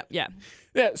pretty. Yeah. Yeah,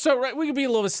 so we can be a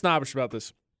little bit snobbish about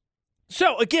this.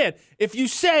 So, again, if you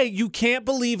say you can't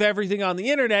believe everything on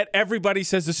the internet, everybody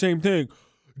says the same thing.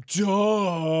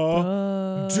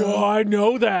 Duh, I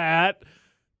know that.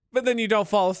 But then you don't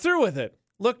follow through with it.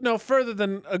 Look no further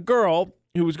than a girl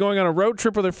who was going on a road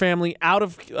trip with her family out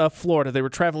of Florida. They were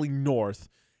traveling north.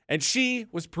 And she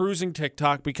was perusing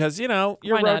TikTok because, you're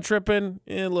road tripping,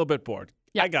 a little bit bored.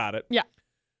 Yeah. I got it. Yeah.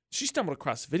 She stumbled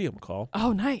across a video, McCall.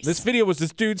 Oh, nice. This video was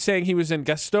this dude saying he was in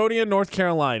Gastonia, North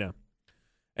Carolina.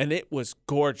 And it was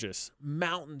gorgeous.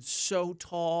 Mountains so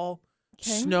tall.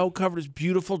 Okay. Snow covered. It's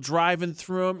beautiful driving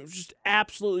through them. It was just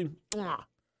absolutely. I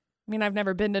mean, I've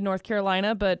never been to North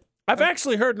Carolina, but I've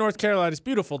actually heard North Carolina's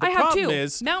beautiful. The problem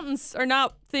is mountains are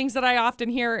not things that I often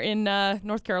hear in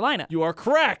North Carolina. You are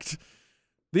correct.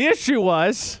 The issue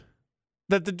was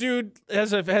that the dude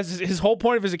has his whole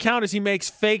point of his account is he makes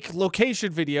fake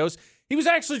location videos. He was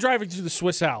actually driving through the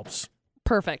Swiss Alps.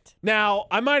 Perfect. Now,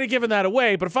 I might have given that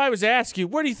away, but if I was to ask you,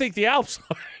 where do you think the Alps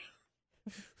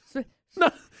are? No.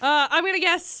 I'm gonna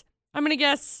guess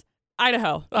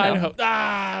Idaho. Idaho.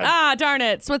 No. Darn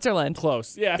it. Switzerland.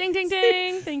 Close. Yeah. Ding, ding,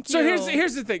 ding. Thank you. So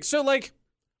here's the thing. So,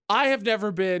 I have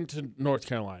never been to North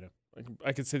Carolina.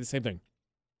 I could say the same thing.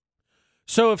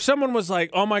 So if someone was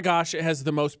like, oh, my gosh, it has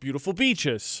the most beautiful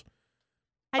beaches.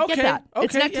 I get that.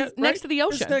 It's next to the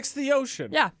ocean. It's next to the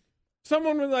ocean. Yeah.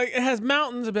 Someone was like, it has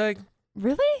mountains. I'd be like,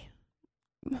 really?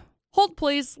 Hold,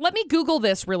 please. Let me Google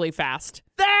this really fast.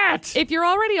 That! If you're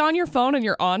already on your phone and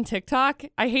you're on TikTok,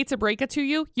 I hate to break it to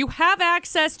you, you have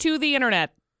access to the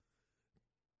internet.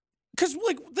 Because,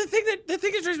 the thing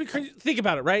that drives me crazy, think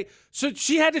about it, right? So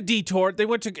she had a detour. They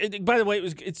went to, by the way,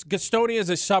 it's Gastonia is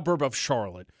a suburb of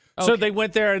Charlotte. Okay. So they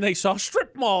went there and they saw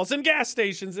strip malls and gas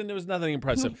stations, and there was nothing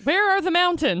impressive. Where are the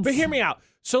mountains? But hear me out.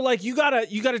 So, you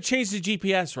gotta change the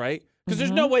GPS, right? Because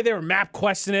there's no way they were map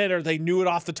questing it or they knew it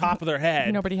off the top of their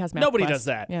head. Nobody has map Nobody quest. does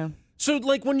that. Yeah. So,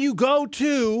 when you go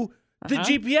to the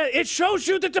GPS, it shows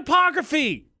you the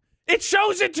topography. It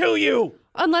shows it to you.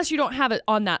 Unless you don't have it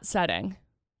on that setting.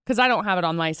 Because I don't have it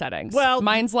on my settings. Well,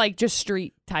 mine's just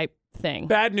street type thing.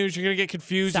 Bad news. You're going to get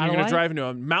confused and you're going to drive into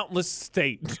a mountainous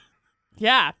state.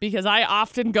 Yeah, because I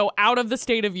often go out of the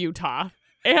state of Utah.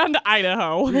 And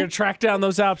Idaho. You're gonna track down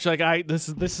those Alps. You're like, this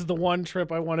is the one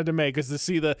trip I wanted to make, is to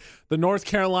see the North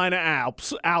Carolina Alps.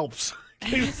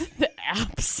 The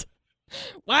Alps.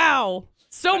 Wow.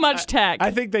 So much tech.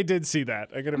 I think they did see that.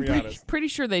 I gotta be honest. Pretty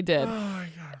sure they did. Oh my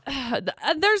God.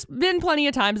 There's been plenty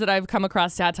of times that I've come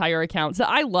across satire accounts that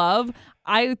I love.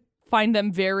 I find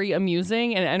them very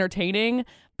amusing and entertaining,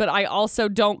 but I also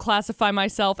don't classify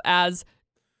myself as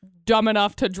dumb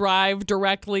enough to drive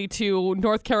directly to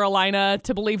North Carolina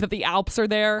to believe that the Alps are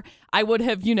there. I would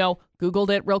have, Googled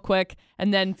it real quick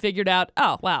and then figured out,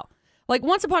 oh, wow.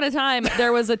 Once upon a time,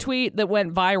 there was a tweet that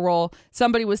went viral.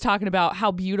 Somebody was talking about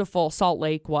how beautiful Salt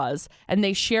Lake was, and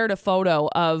they shared a photo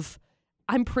of,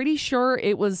 I'm pretty sure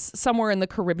it was somewhere in the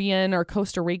Caribbean or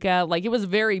Costa Rica. It was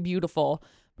very beautiful.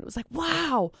 But it was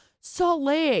wow, Salt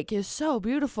Lake is so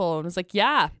beautiful. And it was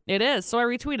yeah, it is. So I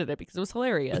retweeted it because it was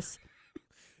hilarious.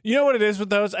 You know what it is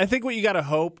with those? I think what you got to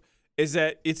hope is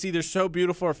that it's either so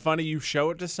beautiful or funny you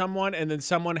show it to someone, and then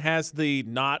someone has the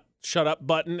not shut up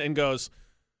button and goes,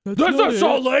 that's not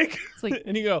Salt Lake. It's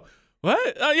and you go,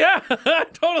 what? Oh, yeah, I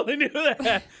totally knew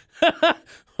that. Ha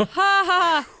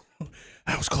ha.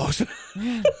 That was close.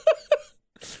 You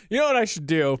know what I should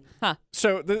do? Huh.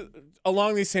 So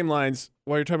along these same lines,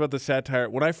 while you're talking about the satire,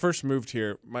 when I first moved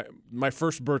here, my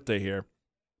first birthday here,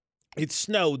 it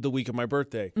snowed the week of my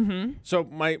birthday. Mm-hmm. So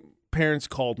my parents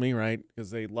called me, right?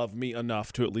 Because they love me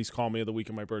enough to at least call me the week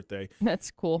of my birthday.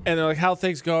 That's cool. And they're like, how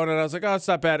things going? And I was like, oh, it's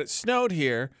not bad. It snowed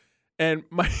here. And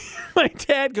my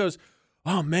dad goes,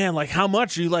 oh, man, like how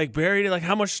much are you like buried? Like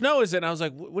how much snow is it? And I was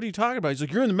like, what are you talking about? He's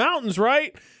like, you're in the mountains,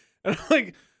 right? And I'm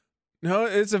like, no,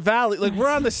 it's a valley. Like we're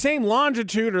on the same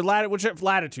longitude or latitude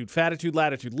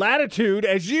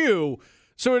as you.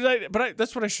 So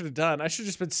that's what I should have done. I should have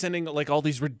just been sending like all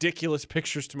these ridiculous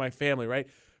pictures to my family, right?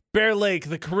 Bear Lake,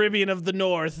 the Caribbean of the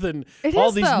North, and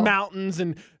all these mountains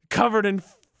and covered in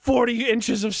 40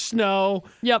 inches of snow.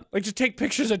 Yep. Like just take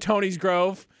pictures of Tony's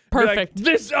Grove. Perfect.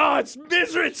 Like, it's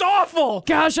misery. It's awful.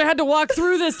 Gosh, I had to walk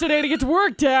through this today to get to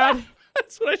work, Dad.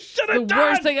 That's what I should have done. The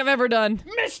worst thing I've ever done.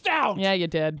 Missed out. Yeah, you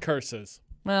did. Curses.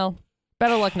 Well,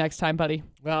 better luck next time, buddy.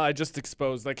 Well, I just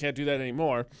exposed. I can't do that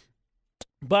anymore.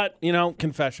 But,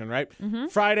 confession, right? Mm-hmm.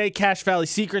 Friday, Cache Valley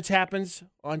Secrets happens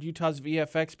on Utah's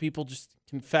VFX. People just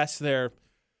confess their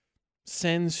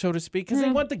sins, so to speak, because they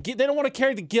don't want to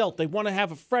carry the guilt. They want to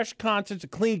have a fresh conscience, a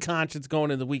clean conscience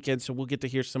going into the weekend, so we'll get to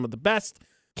hear some of the best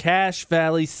Cache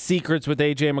Valley Secrets with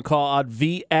AJ and McCall on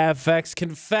VFX.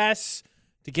 Confess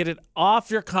to get it off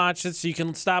your conscience so you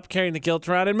can stop carrying the guilt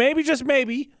around, and maybe, just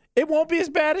maybe, it won't be as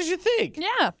bad as you think.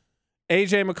 Yeah.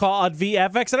 AJ McCall on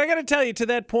VFX. And I got to tell you, to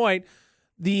that point,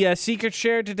 the secret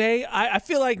shared today, I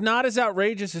feel like not as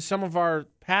outrageous as some of our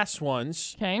past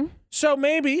ones. Okay. So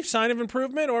maybe sign of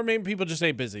improvement, or maybe people just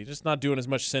ain't busy, just not doing as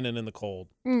much sinning in the cold.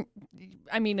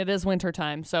 I mean, it is winter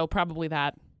time, so probably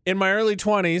that. In my early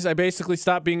 20s, I basically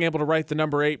stopped being able to write the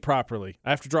number 8 properly. I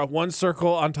have to draw one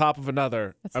circle on top of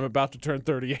another. I'm about to turn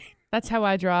 38. That's how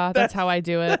I draw. That's how I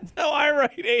do it. That's how I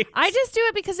write 8. I just do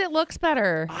it because it looks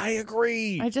better. I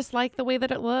agree. I just like the way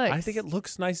that it looks. I think it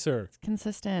looks nicer. It's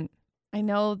consistent. I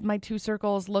know my 2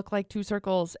 circles look like 2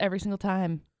 circles every single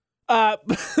time.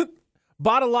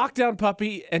 Bought a lockdown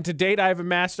puppy, and to date, I have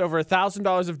amassed over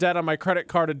 $1,000 of debt on my credit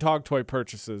card and dog toy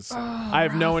purchases. I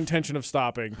have no intention of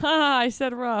stopping. I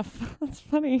said rough. That's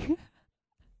funny.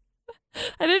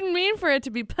 I didn't mean for it to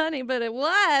be punny, but it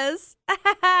was.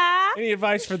 Any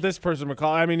advice for this person,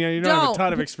 McCall? I mean, you don't have a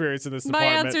ton of experience in this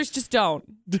department. My answer's just don't.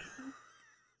 Did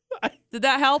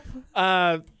that help?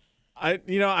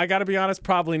 I got to be honest,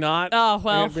 probably not. Oh,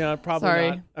 well, probably sorry.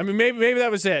 not. I mean, maybe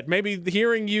that was it. Maybe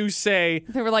hearing you say,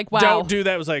 they were like, wow. Don't do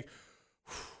that was like,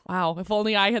 wow, if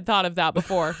only I had thought of that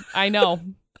before. I know.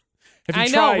 Have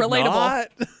you tried relatable. Not?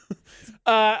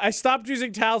 I stopped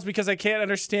using towels because I can't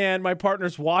understand my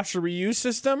partner's wash or reuse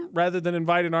system. Rather than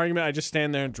invite an argument, I just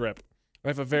stand there and drip. I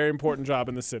have a very important job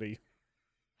in the city.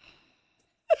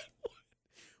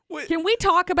 Can we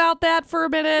talk about that for a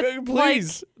minute?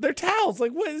 Please. They're towels.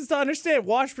 Like, what is to understand?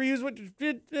 Wash, reuse,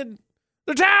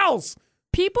 they're towels.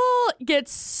 People get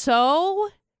so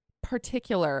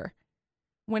particular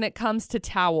when it comes to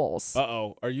towels.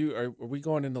 Uh-oh. Are we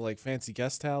going into like fancy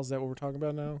guest towels? Is that what we're talking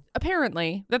about now?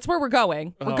 Apparently. That's where we're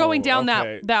going. We're going down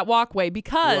that walkway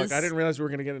because... Look, I didn't realize we were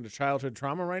going to get into childhood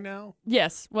trauma right now.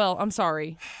 Yes. Well, I'm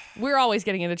sorry. We're always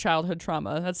getting into childhood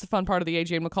trauma. That's the fun part of the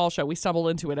AJ and McCall show. We stumble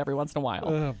into it every once in a while.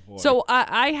 Oh, boy. So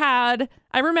I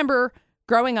remember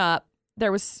growing up,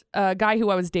 there was a guy who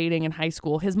I was dating in high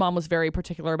school. His mom was very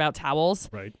particular about towels.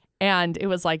 Right. And it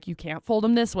was like, you can't fold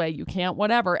them this way. You can't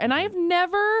whatever. And I've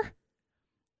never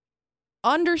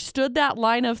understood that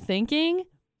line of thinking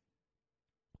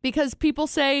because people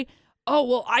say, oh,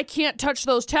 well, I can't touch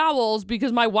those towels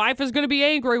because my wife is going to be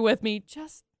angry with me.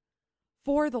 Just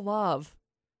for the love.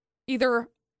 Either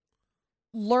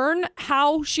learn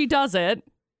how she does it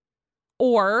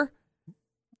or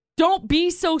don't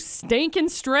be so stinking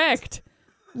strict.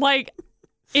 Like,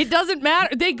 it doesn't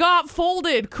matter. They got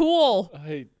folded. Cool.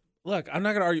 Look, I'm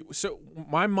not going to argue. So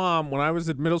my mom, when I was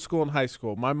in middle school and high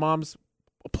school, my mom's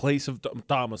place of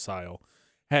domicile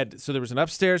so there was an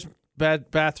upstairs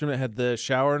bathroom that had the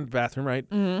shower and bathroom, right?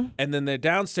 Mm-hmm. And then the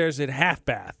downstairs, it had half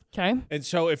bath. Okay. And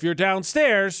so if you're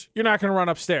downstairs, you're not going to run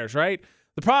upstairs, right?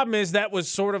 The problem is that was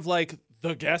sort of like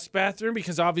the guest bathroom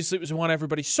because obviously it was the one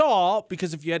everybody saw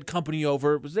because if you had company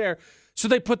over, it was there. So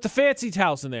they put the fancy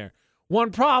towels in there.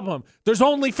 One problem, there's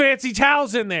only fancy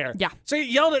towels in there. Yeah. So you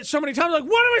yelled at so many times, like,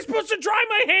 what am I supposed to dry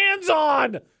my hands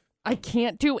on? I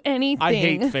can't do anything. I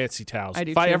hate fancy towels. I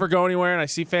do if I too. ever go anywhere and I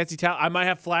see fancy towel, I might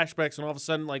have flashbacks and all of a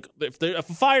sudden, like, if a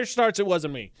fire starts, it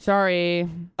wasn't me. Sorry.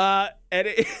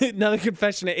 Another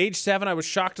confession, at age 7, I was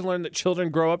shocked to learn that children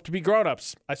grow up to be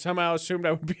grown-ups. I somehow assumed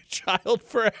I would be a child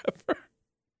forever.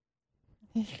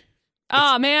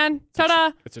 Oh, man.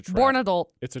 Ta-da. It's a trap. Born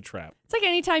adult. It's a trap. It's like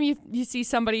anytime you see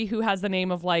somebody who has the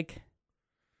name of, like,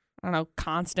 I don't know,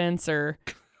 Constance or,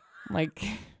 like...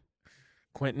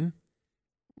 Quentin?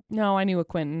 No, I knew a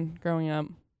Quentin growing up.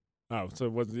 Oh,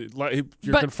 so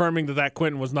you're confirming that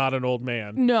Quentin was not an old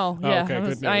man? No, yeah. Okay,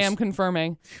 good news. I am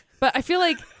confirming. But I feel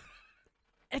like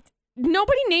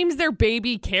nobody names their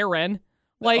baby Karen.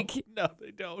 Like, no,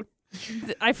 they don't.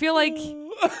 I feel like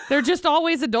they're just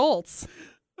always adults.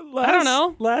 I don't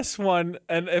know. Last one,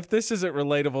 and if this isn't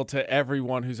relatable to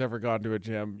everyone who's ever gone to a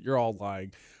gym, you're all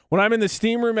lying. When I'm in the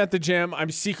steam room at the gym, I'm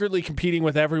secretly competing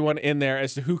with everyone in there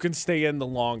as to who can stay in the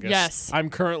longest. Yes. I'm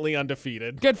currently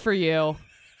undefeated. Good for you.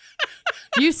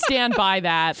 You stand by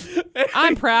that.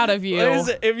 I'm proud of you.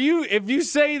 If you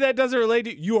say that doesn't relate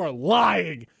to you, are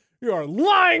lying. You are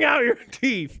lying out your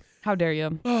teeth. How dare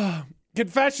you?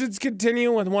 Confessions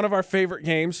continue with one of our favorite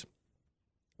games,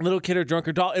 Little Kid or Drunk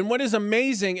Adult. And what is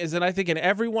amazing is that I think in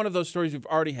every one of those stories we've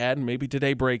already had, and maybe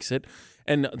today breaks it,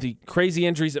 and the crazy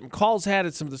injuries that McCall's had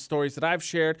and some of the stories that I've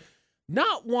shared,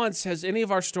 not once has any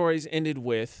of our stories ended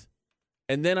with,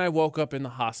 and then I woke up in the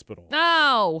hospital.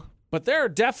 No. But there are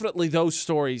definitely those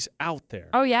stories out there.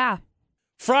 Oh, yeah.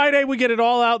 Friday, we get it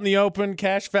all out in the open.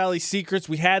 Cache Valley Secrets.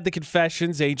 We had the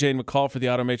confessions. AJ and McCall for the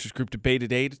Automatrix Group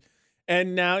debated 8.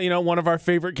 And now, one of our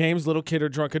favorite games, Little Kid or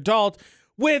Drunk Adult,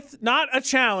 with not a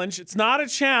challenge. It's not a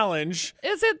challenge.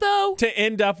 Is it, though? To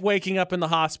end up waking up in the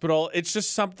hospital. It's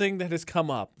just something that has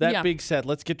come up. That being said,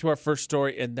 let's get to our first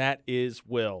story, and that is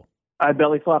Will. I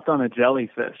belly flopped on a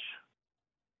jellyfish.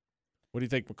 What do you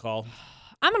think, McCall?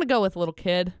 I'm going to go with Little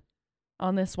Kid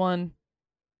on this one.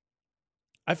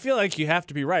 I feel like you have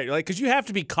to be right. Like, because you have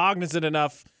to be cognizant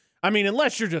enough. I mean,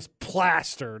 unless you're just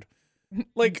plastered.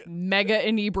 Like mega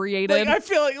inebriated. Like, I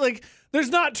feel like there's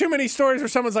not too many stories where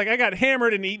someone's like, I got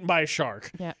hammered and eaten by a shark.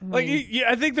 Yeah,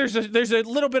 I think there's a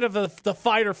little bit of the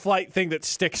fight or flight thing that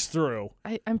sticks through.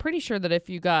 I'm pretty sure that if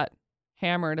you got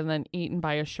hammered and then eaten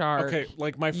by a shark, okay,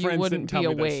 like my friends didn't tell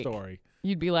me that story.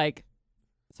 You'd be like,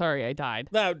 sorry, I died.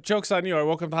 No, joke's on you. I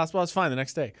woke up in the hospital. I was fine the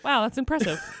next day. Wow, that's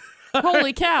impressive.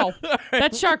 Holy cow. Right.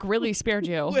 That shark really spared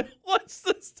you. What's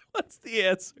the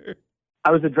answer? I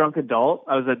was a drunk adult.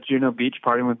 I was at Juno Beach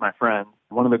partying with my friends.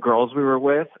 One of the girls we were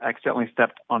with accidentally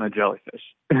stepped on a jellyfish.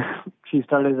 She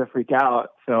started to freak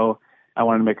out, so I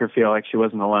wanted to make her feel like she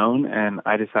wasn't alone, and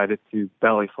I decided to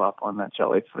belly flop on that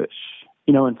jellyfish,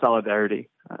 in solidarity.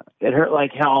 It hurt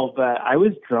like hell, but I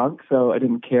was drunk, so I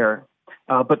didn't care.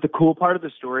 But the cool part of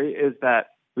the story is that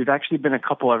we've actually been a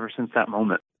couple ever since that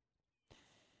moment.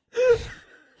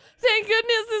 Thank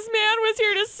goodness this man was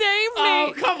here to save me.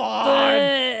 Oh, come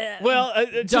on. Well,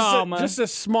 just a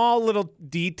small little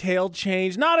detail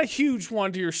change. Not a huge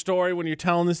one to your story when you're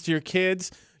telling this to your kids.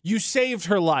 You saved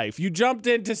her life. You jumped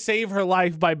in to save her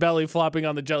life by belly flopping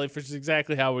on the jellyfish is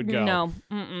exactly how it would go. No.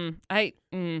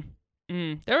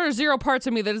 There are zero parts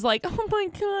of me that is like, oh my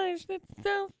gosh, that's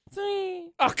so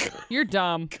sweet. Oh, you're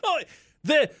dumb.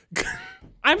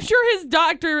 I'm sure his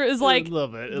doctor is like,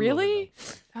 really?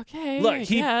 Okay. Look,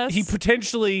 he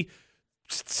potentially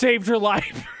saved her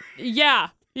life. Yeah,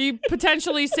 he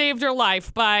potentially saved her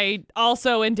life by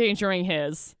also endangering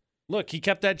his. Look, he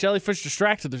kept that jellyfish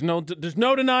distracted. There's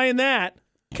no denying that.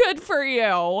 Good for you.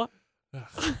 All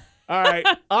right.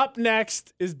 Up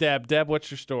next is Deb. Deb, what's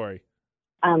your story?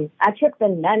 I tripped a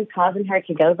nun, causing her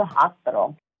to go to the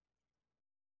hospital.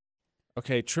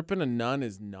 Okay, tripping a nun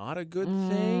is not a good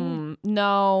thing.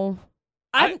 No.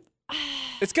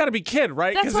 It's got to be kid,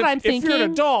 right? That's what I'm thinking. If you're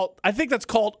an adult, I think that's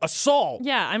called assault.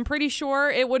 Yeah, I'm pretty sure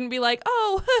it wouldn't be like,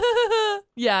 oh,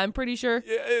 yeah, I'm pretty sure.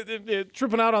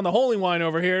 Tripping out on the holy wine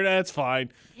over here, that's fine.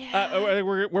 Yeah.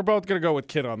 We're both going to go with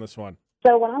kid on this one.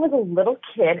 So when I was a little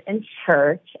kid in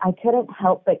church, I couldn't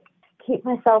help but keep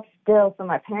myself still. So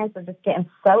my parents were just getting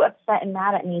so upset and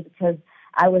mad at me because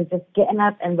I was just getting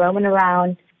up and roaming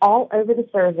around all over the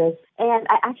service. And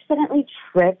I accidentally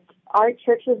tripped our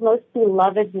church's most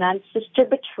beloved nun, Sister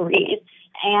Beatrice.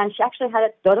 And she actually had to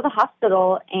go to the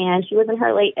hospital, and she was in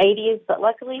her late 80s, but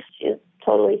luckily she's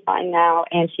totally fine now,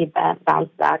 and she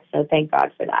bounced back, so thank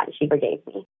God for that, and she forgave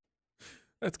me.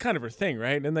 That's kind of her thing,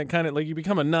 right? And then kind of like you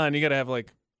become a nun, you got to have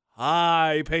like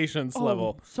high patience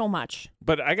level. So much.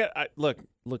 But look,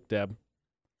 Deb,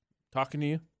 talking to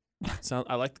you.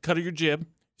 I like the cut of your jib. You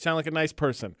sound like a nice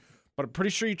person. But I'm pretty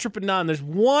sure you trip a nun. There's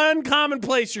one common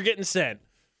place you're getting sent.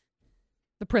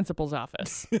 The principal's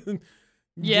office.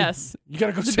 Yes. You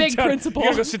gotta go the sit big down. Principal. You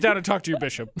gotta go sit down and talk to your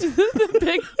bishop. The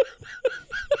big.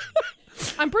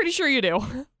 I'm pretty sure you do.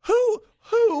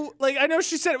 Who? Like, I know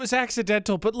she said it was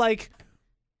accidental, but like,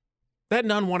 that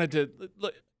nun wanted to.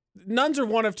 nuns are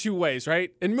one of two ways,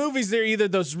 right? In movies, they're either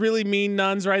those really mean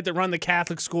nuns, right, that run the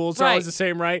Catholic schools. They're always the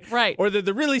same, right? Right. Or they're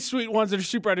the really sweet ones that are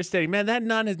super understanding. Man, that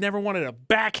nun has never wanted to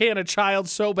backhand a child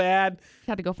so bad.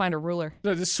 Had to go find a ruler.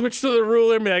 So just switch to the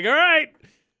ruler and be like, all right.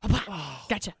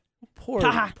 Gotcha.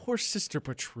 Poor Sister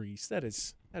Patrice. That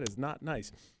is not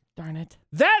nice. Darn it.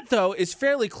 That, though, is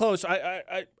fairly close.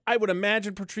 I would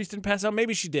imagine Patrice didn't pass out.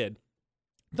 Maybe she did.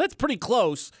 That's pretty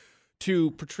close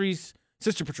to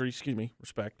Sister Patrice, excuse me,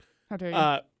 respect. How dare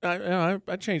you?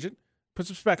 I changed it. Put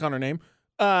some spec on her name.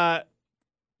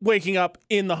 Waking up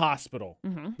in the hospital.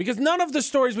 Mm-hmm. Because none of the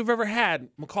stories we've ever had,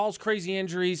 McCall's crazy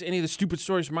injuries, any of the stupid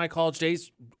stories from my college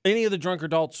days, any of the drunk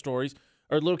adult stories,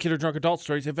 or little kid or drunk adult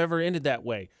stories have ever ended that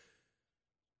way.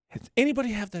 Has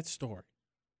anybody have that story?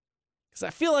 Because I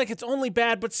feel like it's only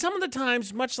bad, but some of the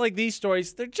times, much like these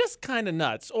stories, they're just kind of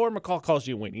nuts. Or McCall calls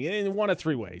you a weenie in one of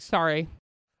three ways. Sorry.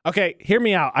 Okay, hear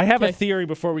me out. I have a theory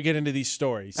before we get into these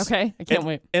stories. Okay, I can't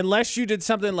wait. Unless you did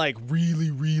something like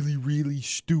really, really, really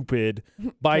stupid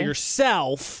by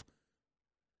yourself,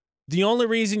 the only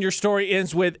reason your story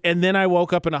ends with, and then I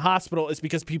woke up in a hospital, is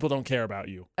because people don't care about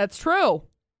you. That's true.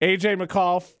 AJ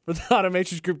McCall for the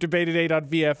Automations Group Debate at 8 on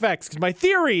VFX. Because my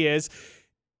theory is,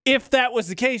 if that was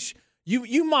the case,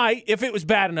 you might, if it was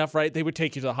bad enough, right, they would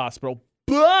take you to the hospital.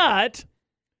 But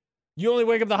you only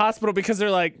wake up in the hospital because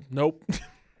they're like, nope.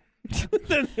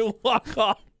 Then they walk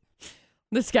off.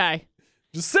 This guy.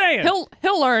 Just saying.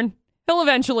 He'll learn. He'll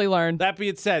eventually learn. That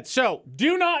being said, so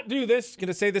do not do this. Going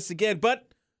to say this again, but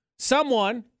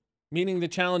someone, meaning the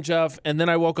challenge of, and then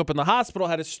I woke up in the hospital,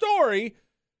 had a story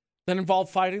that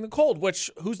involved fighting the cold, which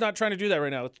who's not trying to do that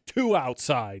right now? It's too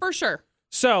outside. For sure.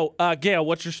 So, Gail,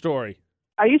 what's your story?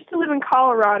 I used to live in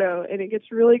Colorado, and it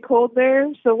gets really cold there.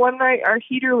 So one night our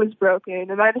heater was broken,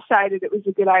 and I decided it was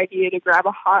a good idea to grab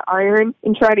a hot iron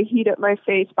and try to heat up my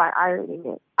face by ironing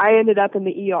it. I ended up in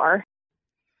the ER.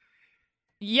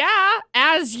 Yeah,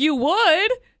 as you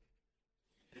would.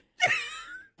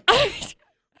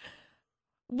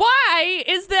 Why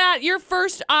is that your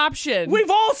first option?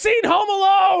 We've all seen Home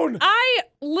Alone! I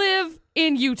live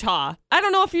in Utah. I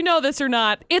don't know if you know this or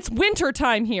not. It's winter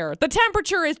time here. The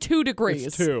temperature is 2 degrees.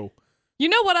 It's 2. You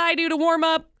know what I do to warm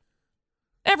up?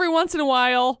 Every once in a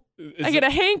while, I get a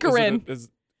hankering. Is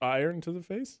iron to the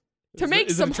face? To make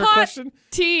some hot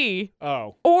tea.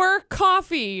 Oh. Or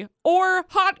coffee. Or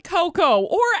hot cocoa.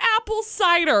 Or apple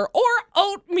cider. Or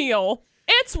oatmeal.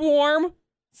 It's warm.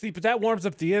 See, but that warms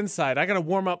up the inside. I got to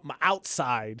warm up my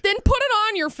outside. Then put it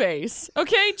on your face,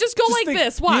 okay? Just go like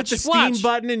this. Watch, you hit the steam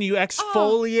button and you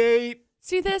exfoliate.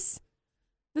 See this?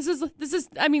 This is.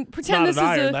 I mean, pretend it's this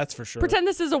not is an iron, a. that's for sure. Pretend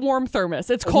this is a warm thermos.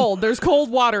 It's cold. There's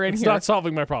cold water in it's here. It's not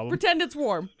solving my problem. Pretend it's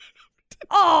warm.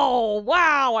 Oh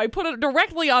wow! I put it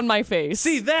directly on my face.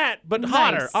 See that, but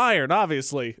hotter. Iron,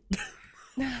 obviously.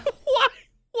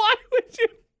 Why would you?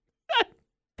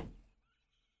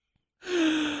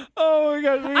 Oh my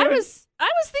God! I was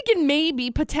thinking maybe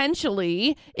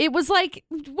potentially it was like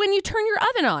when you turn your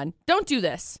oven on. Don't do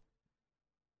this.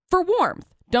 For warmth,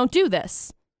 don't do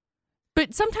this.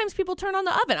 But sometimes people turn on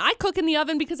the oven. I cook in the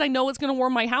oven because I know it's going to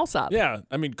warm my house up. Yeah,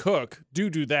 I mean, cook. Do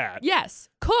that. Yes,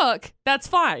 cook. That's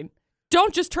fine.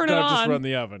 Don't just turn it on. Don't just run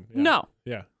the oven. Yeah. No.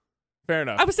 Yeah, fair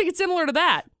enough. I was thinking similar to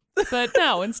that. But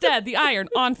no, instead, the iron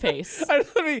on face.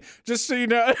 Let me, just so you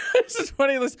know, this is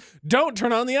funny. Don't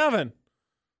turn on the oven.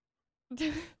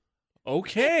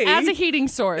 Okay. As a heating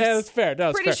source. Yeah, that's fair.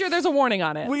 No, Pretty sure there's a warning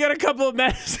on it. We got a couple of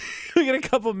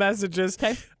messages.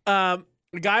 Okay.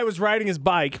 The guy was riding his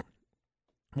bike,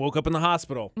 woke up in the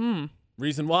hospital.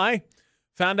 Reason why?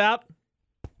 Found out,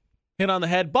 hit on the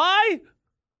head by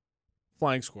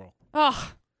flying squirrel.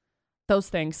 Oh, those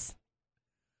things.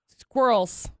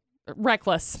 Squirrels.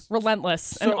 Reckless,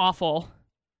 relentless, and awful.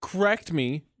 Correct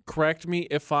me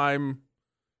if I'm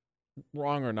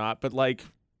wrong or not, but like,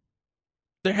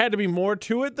 there had to be more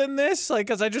to it than this? Like,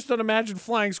 because I just don't imagine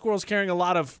flying squirrels carrying a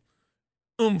lot of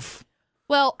oomph.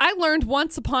 Well, I learned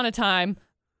once upon a time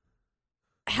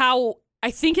how I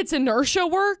think it's inertia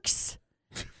works.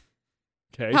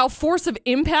 Okay. How force of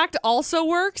impact also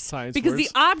works. Science because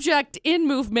words. the object in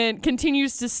movement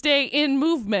continues to stay in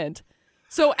movement.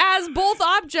 So as both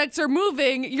objects are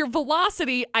moving, your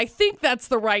velocity, I think that's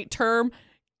the right term,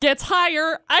 gets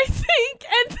higher, I think,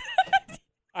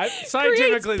 and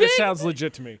scientifically, this sounds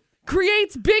legit to me.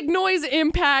 Creates big noise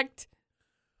impact.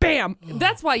 Bam.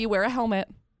 That's why you wear a helmet.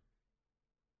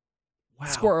 Wow.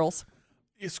 Squirrels.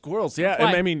 Yeah, squirrels, yeah.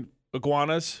 Why? I mean,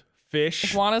 iguanas,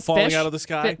 fish. Falling fish. Out of the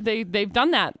sky. They've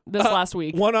done that this last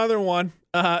week. One other one.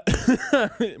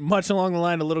 Much along the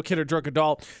line of little kid or drunk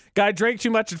adult. Guy drank too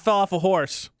much and fell off a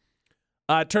horse.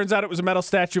 Turns out it was a metal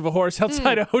statue of a horse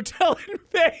outside a hotel in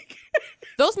Vegas.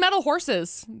 Those metal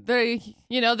horses, they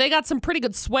got some pretty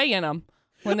good sway in them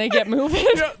when they get moving.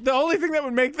 The only thing that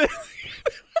would make this...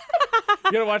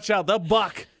 You gotta watch out. They'll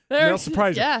buck. They'll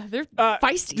surprise you. Yeah, they're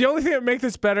feisty. The only thing that would make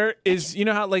this better is, you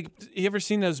know how, like, you ever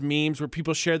seen those memes where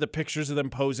people share the pictures of them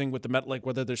posing with the metal, like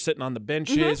whether they're sitting on the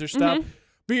benches or stuff?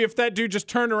 But if that dude just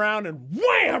turned around and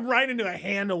wham, right into a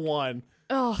hand of one.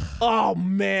 Oh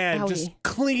man, Owie. just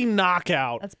clean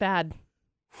knockout. That's bad.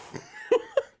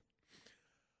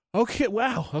 Okay,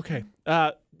 wow, okay.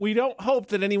 We don't hope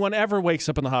that anyone ever wakes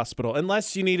up in the hospital,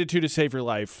 unless you needed to save your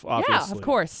life, obviously. Yeah, of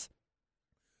course.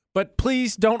 But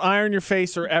please don't iron your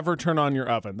face or ever turn on your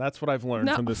oven. That's what I've learned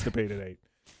from this debate at 8.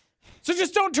 So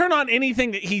just don't turn on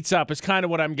anything that heats up is kind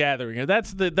of what I'm gathering here.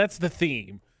 That's the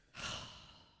theme.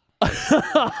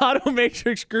 Auto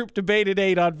Matrix Group Debate at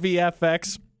 8 on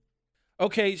VFX.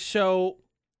 Okay, so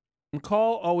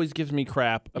McCall always gives me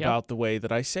crap about the way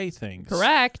that I say things.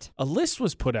 Correct. A list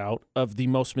was put out of the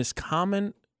most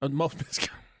common missaid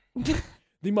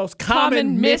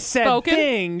misspoken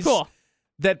things Cool.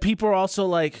 that people are also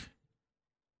like,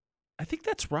 I think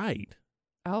that's right.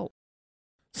 Oh.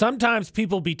 Sometimes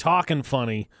people be talking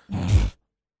funny,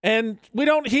 and we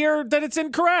don't hear that it's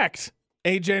incorrect.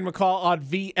 AJ and McCall on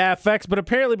VFX. But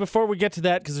apparently before we get to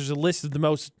that, because there's a list of the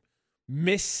most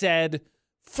missaid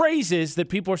phrases that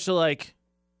people are still like,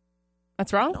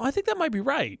 That's wrong? no, I think that might be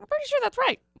right. I'm pretty sure that's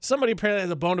right. Somebody apparently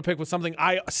has a bone to pick with something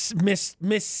I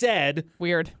missaid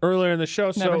Weird. earlier in the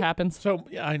show. Never happens. So,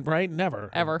 yeah, right?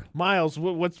 Never. Ever. Miles,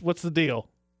 what's the deal?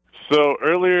 So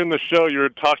earlier in the show, you were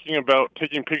talking about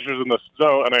taking pictures in the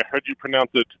snow, and I heard you pronounce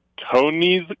it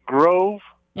Tony's Grove.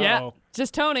 Yeah, Uh-oh.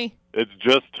 just Tony. It's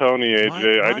just Tony,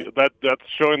 AJ. That's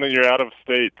showing that you're out of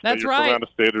state. That's you're right. From out of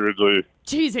state originally.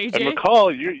 Jeez, AJ. And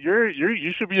McCall,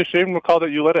 you should be ashamed, McCall,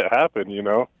 that you let it happen. You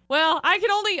know. Well, I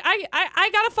can only I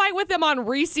got to fight with them on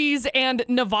Reese's and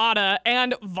Nevada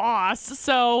and Voss.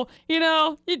 So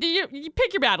you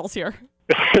pick your battles here.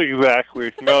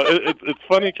 Exactly. No, it's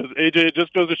funny because AJ, it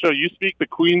just goes to show you speak the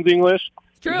Queen's English.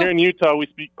 True. And here in Utah, we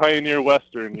speak Pioneer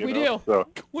Western. We do. So.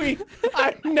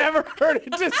 I've never heard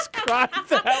it described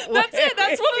that way. That's it.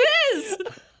 That's what it is.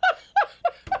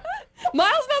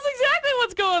 Miles knows exactly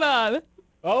what's going on.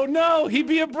 Oh, no. He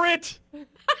be a Brit.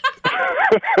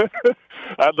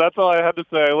 That's all I had to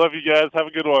say. I love you guys. Have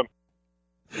a good one.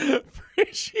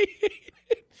 Appreciate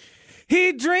it.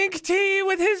 He drink tea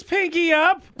with his pinky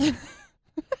up.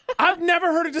 I've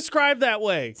never heard it described that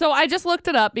way. So I just looked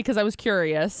it up because I was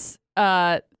curious.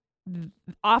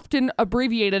 Often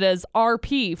abbreviated as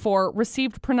RP for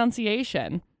received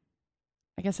pronunciation.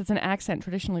 I guess it's an accent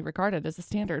traditionally regarded as a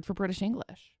standard for British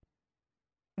English.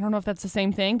 I don't know if that's the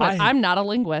same thing, but I'm not a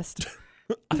linguist.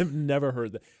 I've never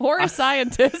heard that. Or a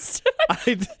scientist.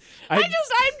 I'm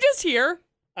just here.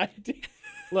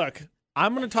 Look,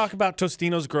 I'm going to talk about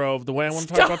Tostino's Grove the way I want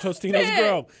to talk about Tostino's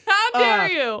Grove. How dare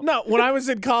you? No, when I was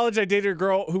in college, I dated a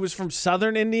girl who was from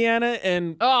southern Indiana,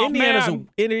 and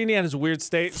Indiana's a weird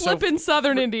state. Flippin'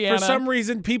 southern Indiana. For some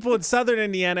reason, people in southern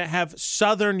Indiana have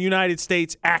southern United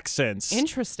States accents.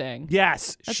 Interesting.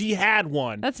 Yes, she had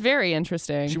one. That's very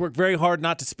interesting. She worked very hard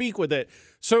not to speak with it.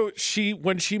 So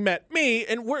when she met me,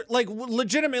 and we're like,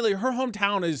 legitimately, her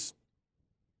hometown is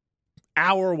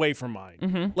hour away from mine.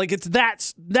 Mm-hmm. Like it's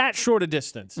that short a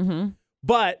distance. Mm-hmm.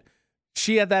 But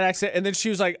she had that accent, and then she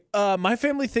was like, my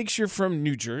family thinks you're from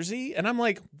New Jersey. And I'm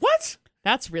like, what?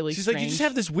 That's really She's strange. like, you just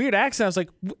have this weird accent. I was like,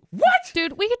 what?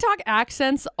 Dude, we could talk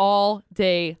accents all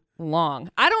day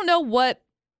long. I don't know what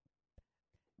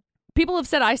people have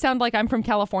said. I sound like I'm from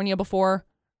California before.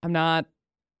 I'm not.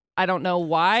 I don't know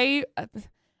why.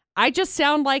 I just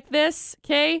sound like this,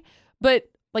 okay? But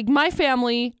like my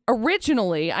family,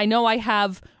 originally, I know I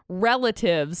have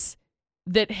relatives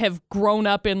that have grown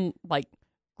up in like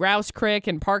Grouse Creek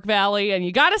and Park Valley, and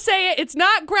you gotta say it. It's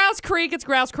not Grouse Creek, it's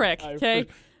Grouse Creek, okay?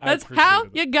 That's how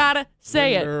you gotta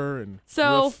say it.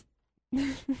 So,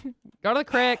 go to the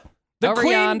creek. The over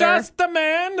Queen yonder. does the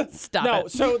man. Stop no,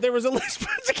 it. so there was a list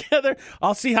put together.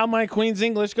 I'll see how my Queen's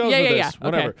English goes with this. Yeah.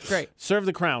 Whatever. Okay, great. Serve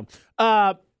the crown.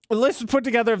 A list was put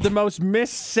together of the most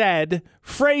missaid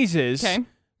phrases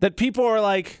that people are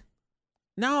like,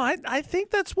 no, I think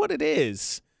that's what it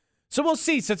is. So we'll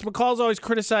see. Since McCall's always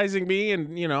criticizing me,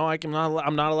 and I'm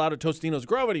not allowed at Tostino's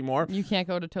Grove anymore. You can't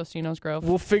go to Tostino's Grove.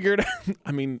 We'll figure it out.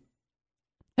 I mean,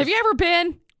 have you ever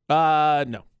been?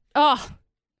 No. Oh,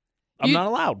 I'm not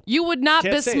allowed. You would not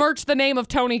Can't besmirch the name of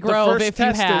Tony Grove if you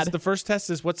had. The first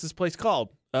test is, what's this place called?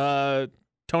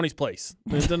 Tony's Place.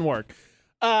 It didn't work.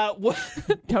 What?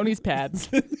 Tony's Pads.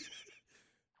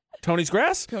 Tony's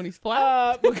Grass? Tony's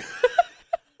Flat.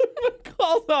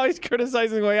 McCall's always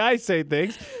criticizing the way I say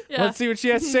things. Yeah. Let's see what she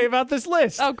has to say about this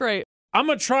list. Oh, great. I'm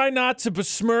going to try not to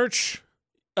besmirch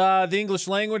the English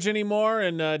language anymore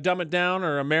and dumb it down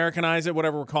or Americanize it,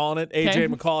 whatever we're calling it.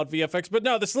 AJ McCall at VFX. But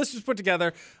no, this list was put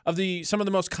together of some of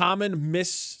the most common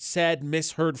missaid,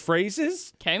 misheard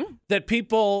phrases that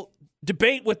people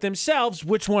debate with themselves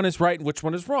which one is right and which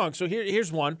one is wrong. So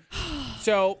here's one.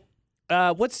 So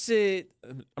what's it?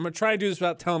 I'm going to try and do this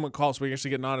without telling McCall so we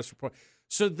actually get an honest report.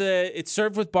 So it's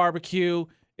served with barbecue.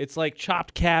 It's like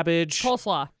chopped cabbage.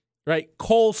 Coleslaw. Right?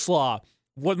 Coleslaw.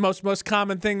 What most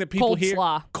common thing that people hear?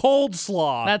 Cold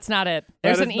slaw. That's not it.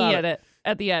 There's an E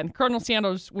at the end. Colonel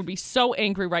Sanders would be so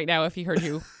angry right now if he heard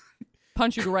you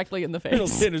punch you directly in the face. Colonel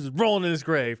Sanders is rolling in his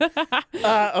grave.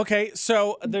 Okay,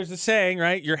 so there's a saying,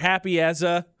 right? You're happy as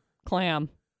a clam.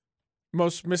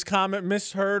 Most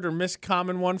misheard or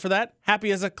miscommon one for that?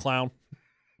 Happy as a clown.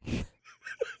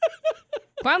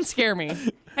 Clowns scare me.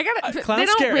 They Clowns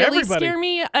don't scare really everybody. scare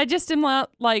me. I just am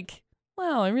not like,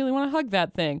 wow, I really want to hug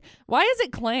that thing. Why is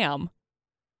it clam?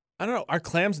 I don't know. Are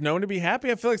clams known to be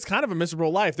happy? I feel like it's kind of a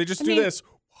miserable life. They just do this.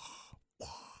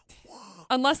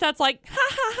 Unless that's like, ha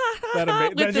ha ha ha.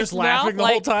 They're just laughing the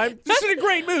whole time. Just in a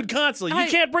great mood constantly. You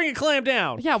can't bring a clam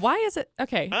down. Yeah, why is it?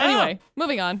 Okay. Anyway,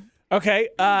 moving on. Okay.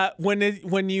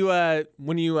 When you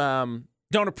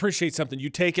don't appreciate something, you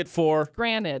take it for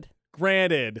granted.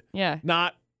 Yeah.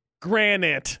 Not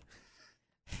granite.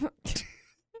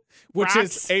 Which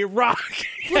is a rock.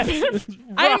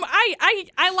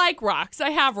 I like rocks. I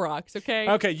have rocks, okay?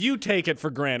 Okay, you take it for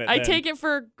granted. I take it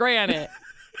for granite.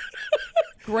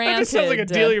 Granted. That just sounds like a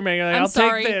deal you're making. I'll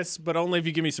sorry. take this, but only if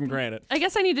you give me some granite. I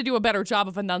guess I need to do a better job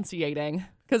of enunciating.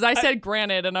 Because I said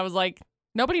granite and I was like,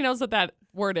 nobody knows what that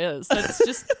word is. That's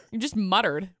just, you just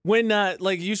muttered. When,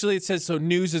 usually it says, so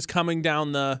news is coming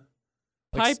down the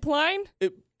pipeline?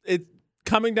 It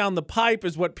coming down the pipe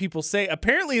is what people say.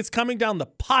 Apparently it's coming down the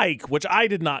pike, which I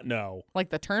did not know. Like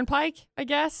the turnpike, I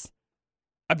guess?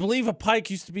 I believe a pike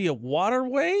used to be a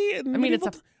waterway.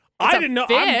 I didn't know.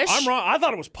 I'm wrong. I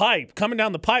thought it was pipe coming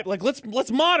down the pipe. Like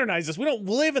let's modernize this. We don't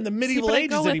live in the medieval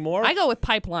ages anymore. I go with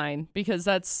pipeline because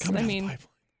that's. Can't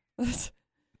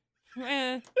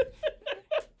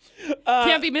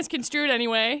be misconstrued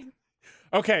anyway.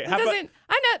 Okay.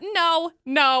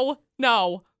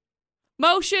 No.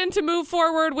 Motion to move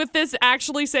forward with this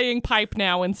actually saying pipe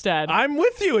now instead. I'm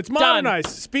with you. It's modernized.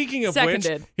 Done. Speaking of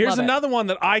Seconded. which, here's Love another one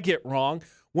that I get wrong.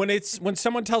 When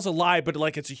someone tells a lie, but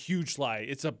like it's a huge lie.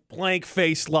 It's a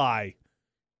blank-faced lie.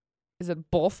 Is it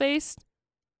bull-faced?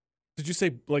 Did you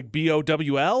say like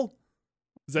B-O-W-L?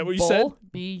 Is that what you said?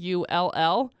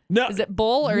 B-U-L-L? No. Is it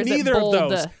bull or is it neither bold? Of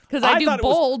those. Because I do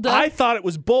bold. I thought it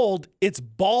was bold. It's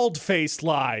bald-faced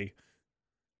lie.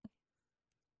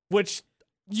 Which...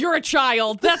 You're a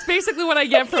child. That's basically what I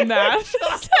get from that.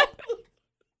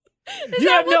 You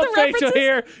have no facial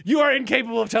hair. You are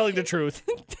incapable of telling the truth.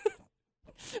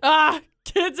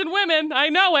 Kids and women. I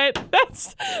know it.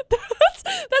 That's the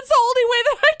only way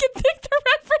that I can think the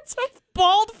reference of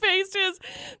bald faced is.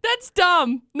 That's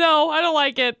dumb. No, I don't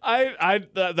like it.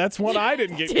 That's one I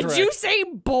didn't get correct. Did you say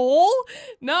bowl?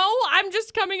 No, I'm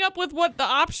just coming up with what the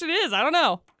option is. I don't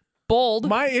know. Bold.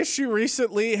 My issue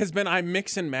recently has been I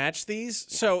mix and match these.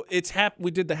 So it's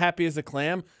we did the happy as a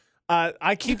clam.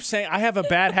 I keep saying I have a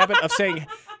bad habit of saying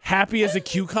happy as a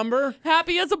cucumber.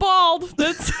 Happy as a bald.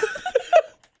 That's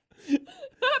happy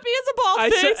as a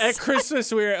bald face. At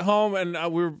Christmas we were at home and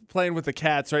we were playing with the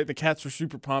cats. Right, the cats were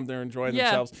super pumped. They're enjoying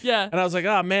themselves. Yeah. And I was like,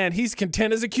 oh man, he's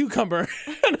content as a cucumber.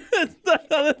 And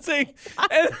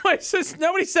my sister,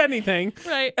 nobody said anything.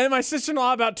 Right. And my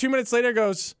sister-in-law about 2 minutes later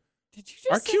goes, "Did you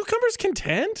just Are cucumbers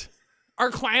content?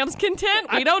 Are clams content?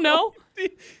 We don't know.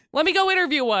 Let me go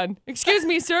interview one. Excuse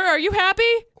me, sir. Are you happy?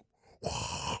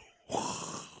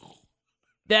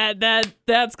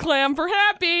 That's clam for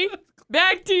happy.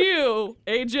 Back to you,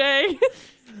 AJ.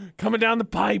 Coming down the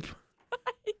pipe.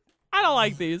 I don't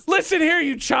like these. Listen here,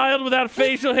 you child without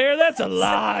facial hair. That's a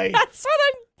lie. That's what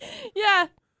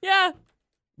Yeah.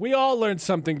 We all learned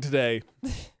something today.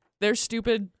 They're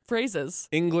stupid phrases.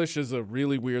 English is a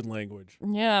really weird language.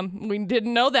 Yeah, we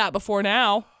didn't know that before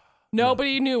now.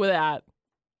 Nobody knew that.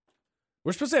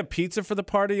 We're supposed to have pizza for the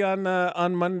party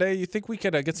on Monday. You think we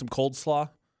could get some cold slaw?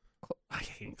 I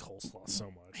hate coleslaw so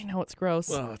much. I know it's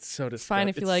gross. Oh, it's so disgusting. It's fine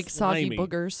if you like soggy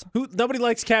boogers. Nobody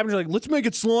likes cabbage. Like, let's make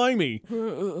it slimy.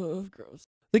 Gross.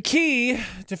 The key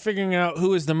to figuring out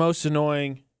who is the most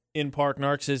annoying in Park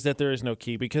Narcs is that there is no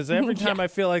key, because every time I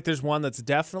feel like there's one that's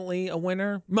definitely a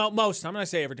winner. Most, I'm going to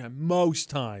say every time. Most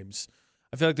times.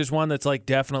 I feel like there's one that's like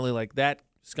definitely like that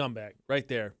scumbag right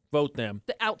there. Vote them.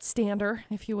 The outstander,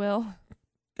 if you will.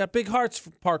 Got big hearts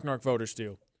for Park Narc voters,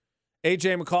 too.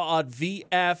 AJ McCall on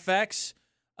VFX.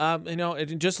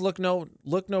 And just look no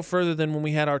further than when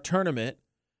we had our tournament,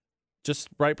 just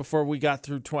right before we got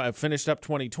through, finished up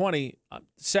 2020.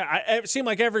 It seemed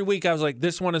like every week I was like,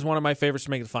 this one is one of my favorites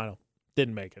to make the final.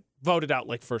 Didn't make it. Voted out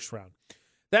like first round.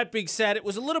 That being said, it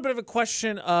was a little bit of a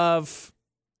question of,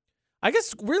 I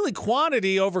guess, really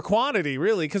quantity over quantity,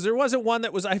 really, because there wasn't one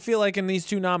that was, I feel like, in these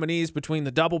two nominees between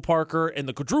the double Parker and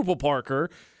the quadruple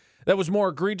Parker that was more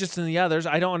egregious than the others.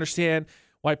 I don't understand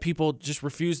why people just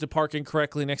refuse to park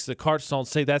incorrectly next to the cart stall and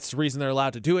say that's the reason they're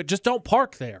allowed to do it. Just don't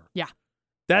park there. Yeah.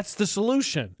 That's the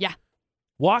solution. Yeah.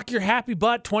 Walk your happy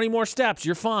butt 20 more steps.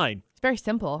 You're fine. It's very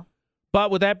simple. But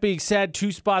with that being said,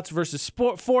 2 spots versus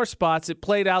 4 spots, it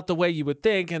played out the way you would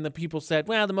think, and the people said,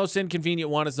 well, the most inconvenient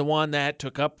one is the one that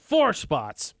took up 4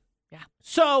 spots. Yeah.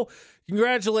 So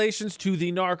congratulations to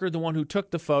the narker, the one who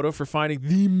took the photo, for finding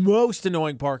the most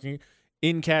annoying parking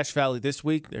in Cache Valley this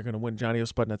week. They're going to win Johnny O.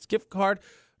 Spudnuts gift card.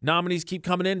 Nominees keep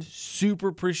coming in. Super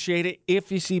appreciate it.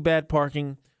 If you see bad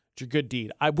parking, it's your good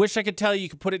deed. I wish I could tell you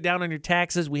could put it down on your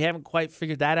taxes. We haven't quite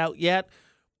figured that out yet,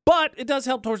 but it does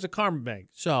help towards the Karma Bank.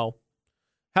 So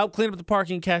help clean up the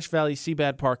parking in Cache Valley. See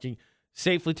bad parking.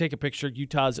 Safely take a picture,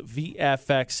 Utah's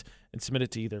VFX, and submit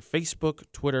it to either Facebook,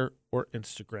 Twitter, or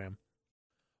Instagram.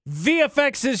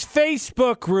 VFX's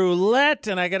Facebook roulette,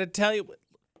 and I got to tell you,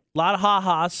 a lot of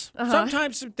ha-has,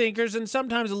 sometimes some thinkers, and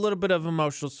sometimes a little bit of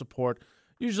emotional support.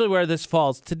 Usually where this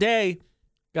falls. Today,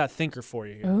 got a thinker for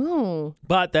you here. Ooh.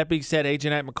 But that being said,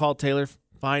 AJ at McCall Taylor,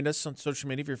 find us on social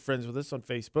media if you're friends with us on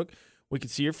Facebook. We can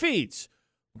see your feeds.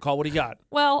 McCall, what do you got?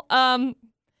 Well,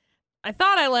 I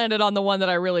thought I landed on the one that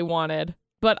I really wanted,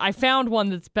 but I found one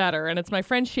that's better, and it's my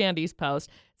friend Shandy's post.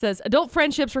 It says, adult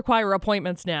friendships require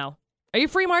appointments now. Are you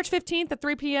free March 15th at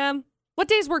 3 p.m.? What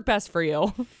days work best for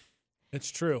you? It's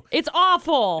true. It's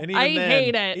awful. And I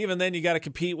hate it. Even then, you got to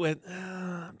compete with,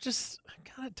 I'm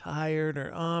kind of tired,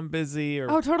 or I'm busy, or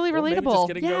totally maybe relatable. just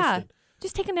getting ghosted.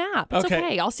 Just take a nap. It's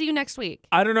okay. I'll see you next week.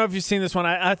 I don't know if you've seen this one.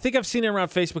 I think I've seen it around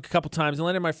Facebook a couple times. I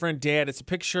landed my friend Dan. It's a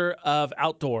picture of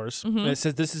outdoors. And it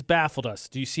says, this has baffled us.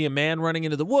 Do you see a man running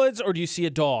into the woods, or do you see a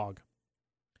dog?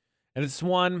 And it's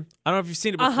one, I don't know if you've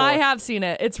seen it before. I have seen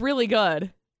it. It's really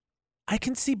good. I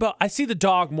can see, but I see the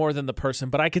dog more than the person,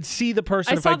 but I can see the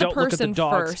person if I don't look at the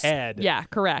dog's first. head. Yeah,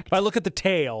 correct. If I look at the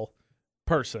tail,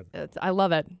 person. I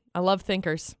love it. I love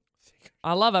thinkers.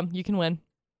 I love them. You can win.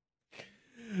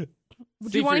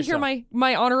 Do you want to hear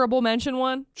my honorable mention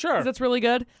one? Sure. Because that's really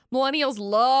good. Millennials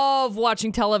love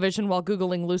watching television while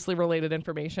Googling loosely related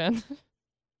information.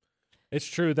 It's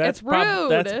true. That's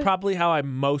rude. That's probably how I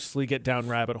mostly get down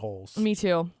rabbit holes. Me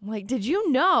too. Like, did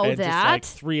you know and that? Just like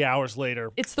 3 hours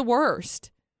later. It's the worst.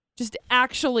 Just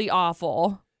actually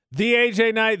awful. The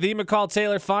AJ Knight, the McCall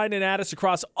Taylor, find and add us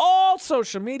across all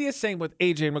social media. Same with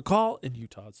AJ McCall and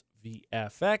Utah's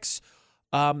VFX.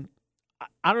 I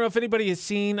don't know if anybody has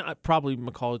seen, probably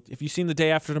McCall, if you've seen The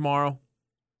Day After Tomorrow,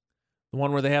 the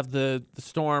one where they have the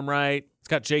storm, right? It's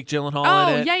got Jake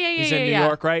Gyllenhaal in it. Yeah. He's in New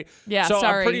York, right? Yeah, so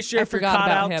sorry. I'm pretty sure if you're forgot caught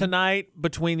about out him. tonight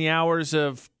between the hours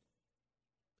of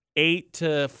 8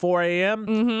 to 4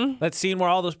 a.m., that scene where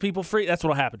all those people free, that's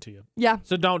what'll happen to you. Yeah.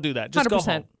 So don't do that. Just 100%. go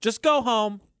home. Just go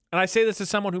home. And I say this as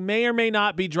someone who may or may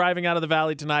not be driving out of the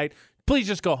valley tonight. Please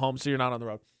just go home so you're not on the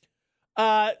road.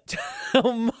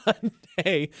 Till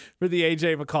Monday for the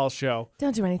AJ McCall Show.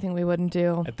 Don't do anything we wouldn't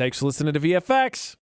do. And thanks for listening to VFX.